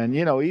game. And,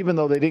 even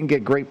though they didn't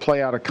get great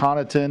play out of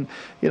Connaughton,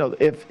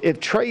 if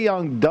Trae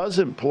Young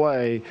doesn't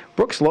play,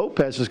 Brooks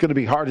Lopez is going to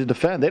be hard to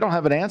defend. They don't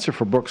have an answer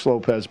for Brooks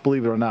Lopez,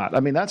 believe it or not.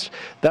 I mean, that's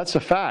a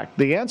fact.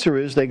 The answer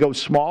is they go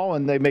small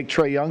and they make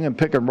Trae Young and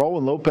pick and roll,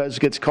 and Lopez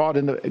gets caught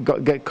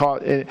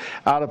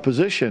out of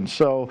position.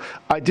 So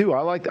I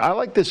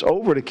like this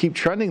over to keep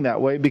trending that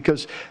way,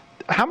 because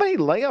how many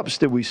layups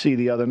did we see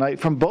the other night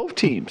from both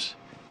teams?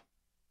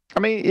 I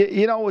mean,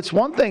 it's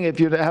one thing if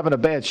you're having a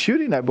bad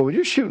shooting night, but when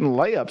you're shooting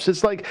layups,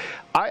 it's like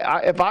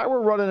if I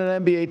were running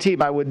an NBA team,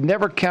 I would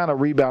never count a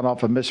rebound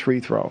off a missed free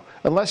throw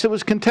unless it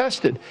was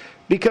contested.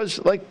 Because,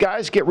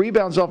 guys get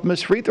rebounds off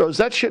missed free throws.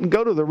 That shouldn't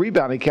go to the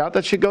rebounding count.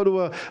 That should go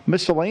to a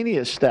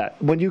miscellaneous stat.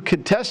 When you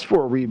contest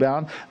for a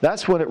rebound,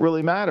 that's when it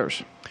really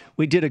matters.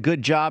 We did a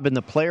good job in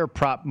the player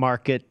prop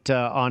market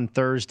on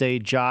Thursday,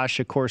 Josh.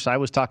 Of course, I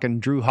was talking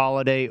Drew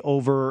Holiday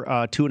over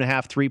 2.5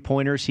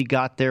 3-pointers. He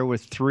got there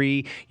with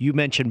 3. You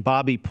mentioned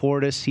Bobby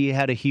Portis. He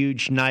had a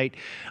huge night.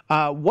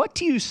 What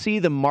do you see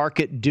the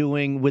market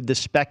doing with the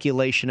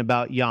speculation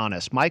about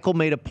Giannis? Michael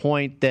made a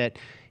point that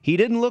he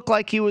didn't look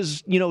like he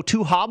was,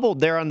 too hobbled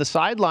there on the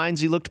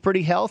sidelines. He looked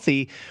pretty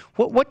healthy.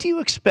 What do you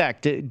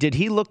expect? Did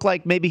he look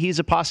like maybe he's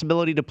a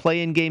possibility to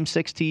play in Game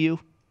 6 to you?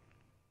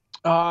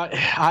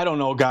 I don't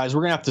know, guys.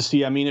 We're going to have to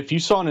see. I mean, if you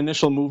saw an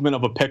initial movement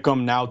of a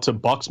pick'em now to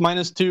Bucks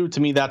 -2,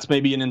 to me, that's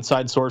maybe an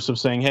inside source of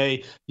saying,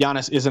 hey,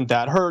 Giannis isn't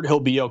that hurt. He'll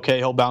be okay.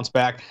 He'll bounce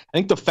back. I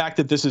think the fact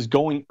that this is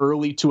going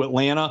early to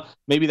Atlanta,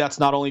 maybe that's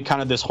not only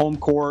kind of this home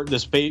court,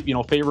 this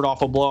favored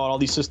off a blowout, all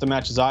these system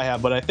matches I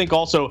have, but I think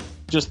also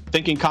just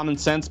thinking common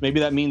sense, maybe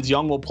that means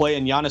Young will play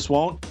and Giannis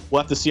won't.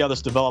 We'll have to see how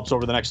this develops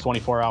over the next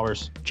 24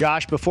 hours.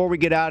 Josh, before we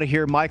get out of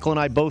here, Michael and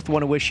I both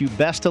want to wish you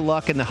best of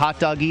luck in the hot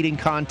dog eating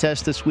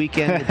contest this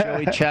weekend.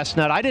 Joey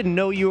Chestnut. I didn't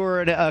know you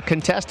were a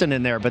contestant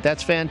in there, but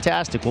that's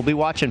fantastic. We'll be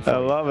watching for you. I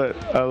love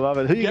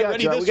it. Who you Get got,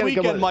 ready Joe? this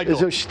weekend, Michael.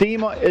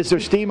 Is there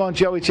steam on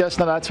Joey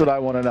Chestnut? That's what I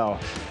want to know.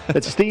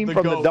 It's steam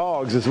from the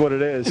dogs is what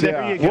it is.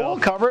 There you go. We'll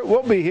cover it.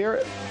 We'll be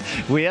here.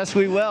 Yes,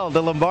 we will.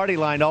 The Lombardi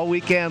Line all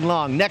weekend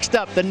long. Next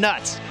up, the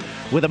Nuts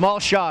with Amal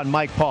Shaw and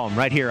Mike Palm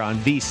right here on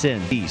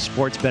VSiN, the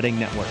Sports Betting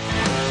Network.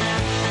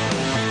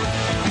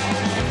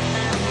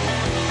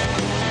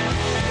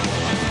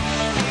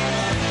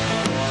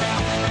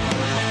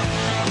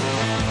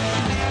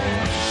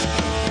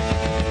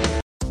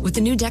 With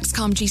the new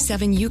Dexcom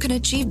G7, you can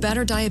achieve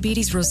better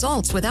diabetes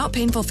results without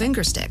painful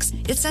finger sticks.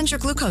 It sends your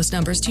glucose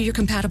numbers to your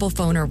compatible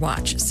phone or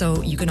watch,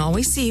 so you can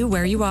always see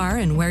where you are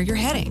and where you're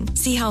heading.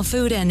 See how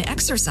food and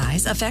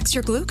exercise affects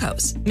your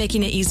glucose,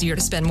 making it easier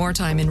to spend more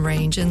time in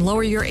range and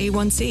lower your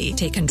A1C.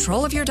 Take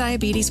control of your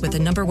diabetes with the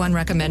 #1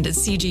 recommended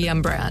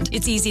CGM brand.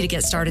 It's easy to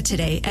get started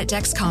today at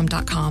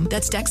Dexcom.com.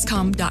 That's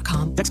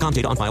Dexcom.com. Dexcom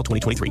data on file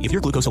 2023. If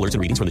your glucose alerts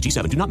and readings from the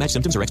G7 do not match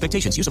symptoms or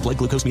expectations, use a blood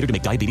glucose meter to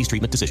make diabetes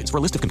treatment decisions. For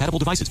a list of compatible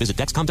devices, visit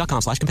Dexcom.com/compatibility.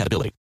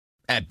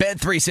 At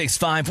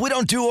Bet365, we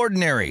don't do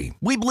ordinary.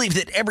 We believe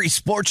that every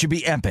sport should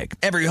be epic.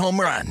 Every home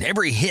run,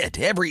 every hit,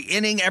 every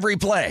inning, every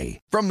play.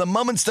 From the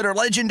moments that are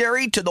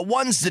legendary to the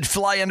ones that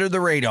fly under the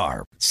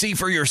radar. See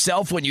for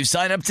yourself when you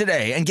sign up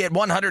today and get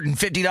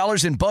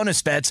 $150 in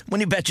bonus bets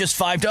when you bet just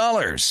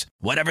 $5.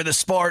 Whatever the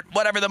sport,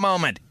 whatever the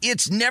moment,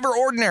 it's never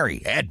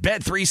ordinary at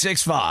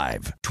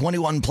Bet365.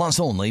 21 plus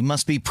only.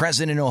 Must be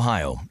present in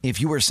Ohio.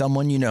 If you or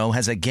someone you know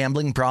has a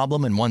gambling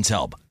problem and wants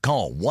help,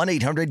 call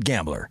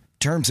 1-800-GAMBLER.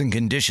 Terms and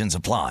conditions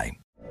apply.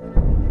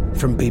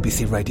 From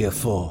BBC Radio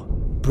 4,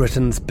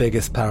 Britain's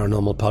biggest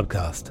paranormal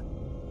podcast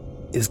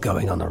is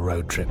going on a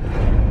road trip.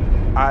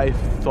 I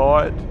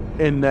thought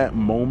in that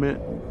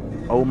moment,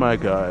 oh my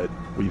God,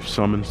 we've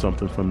summoned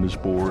something from this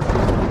board.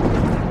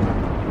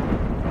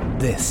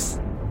 This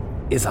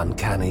is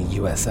Uncanny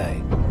USA.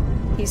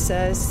 He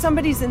says,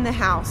 somebody's in the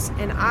house,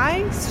 and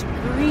I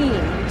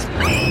screamed.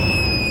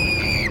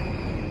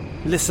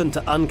 Listen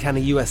to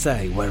Uncanny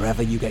USA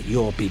wherever you get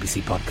your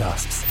BBC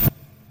podcasts,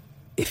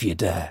 if you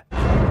dare.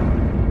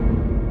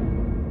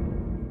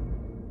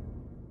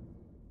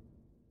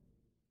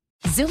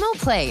 Xumo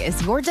Play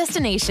is your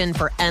destination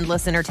for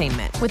endless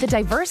entertainment. With a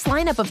diverse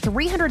lineup of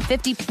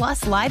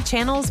 350-plus live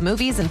channels,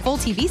 movies, and full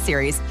TV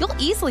series, you'll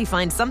easily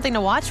find something to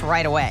watch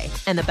right away.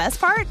 And the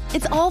best part?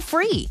 It's all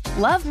free.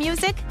 Love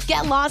music?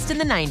 Get lost in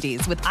the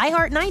 90s with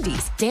iHeart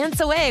 90s. Dance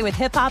away with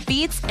hip-hop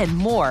beats and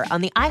more on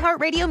the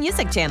iHeartRadio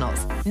music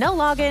channels. No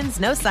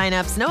logins, no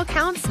signups, no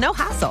accounts, no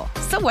hassle.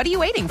 So what are you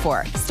waiting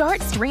for?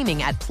 Start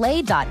streaming at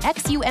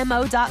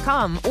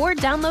play.xumo.com or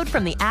download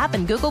from the app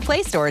and Google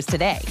Play stores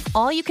today.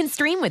 All you can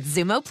stream with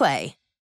Xumo Play.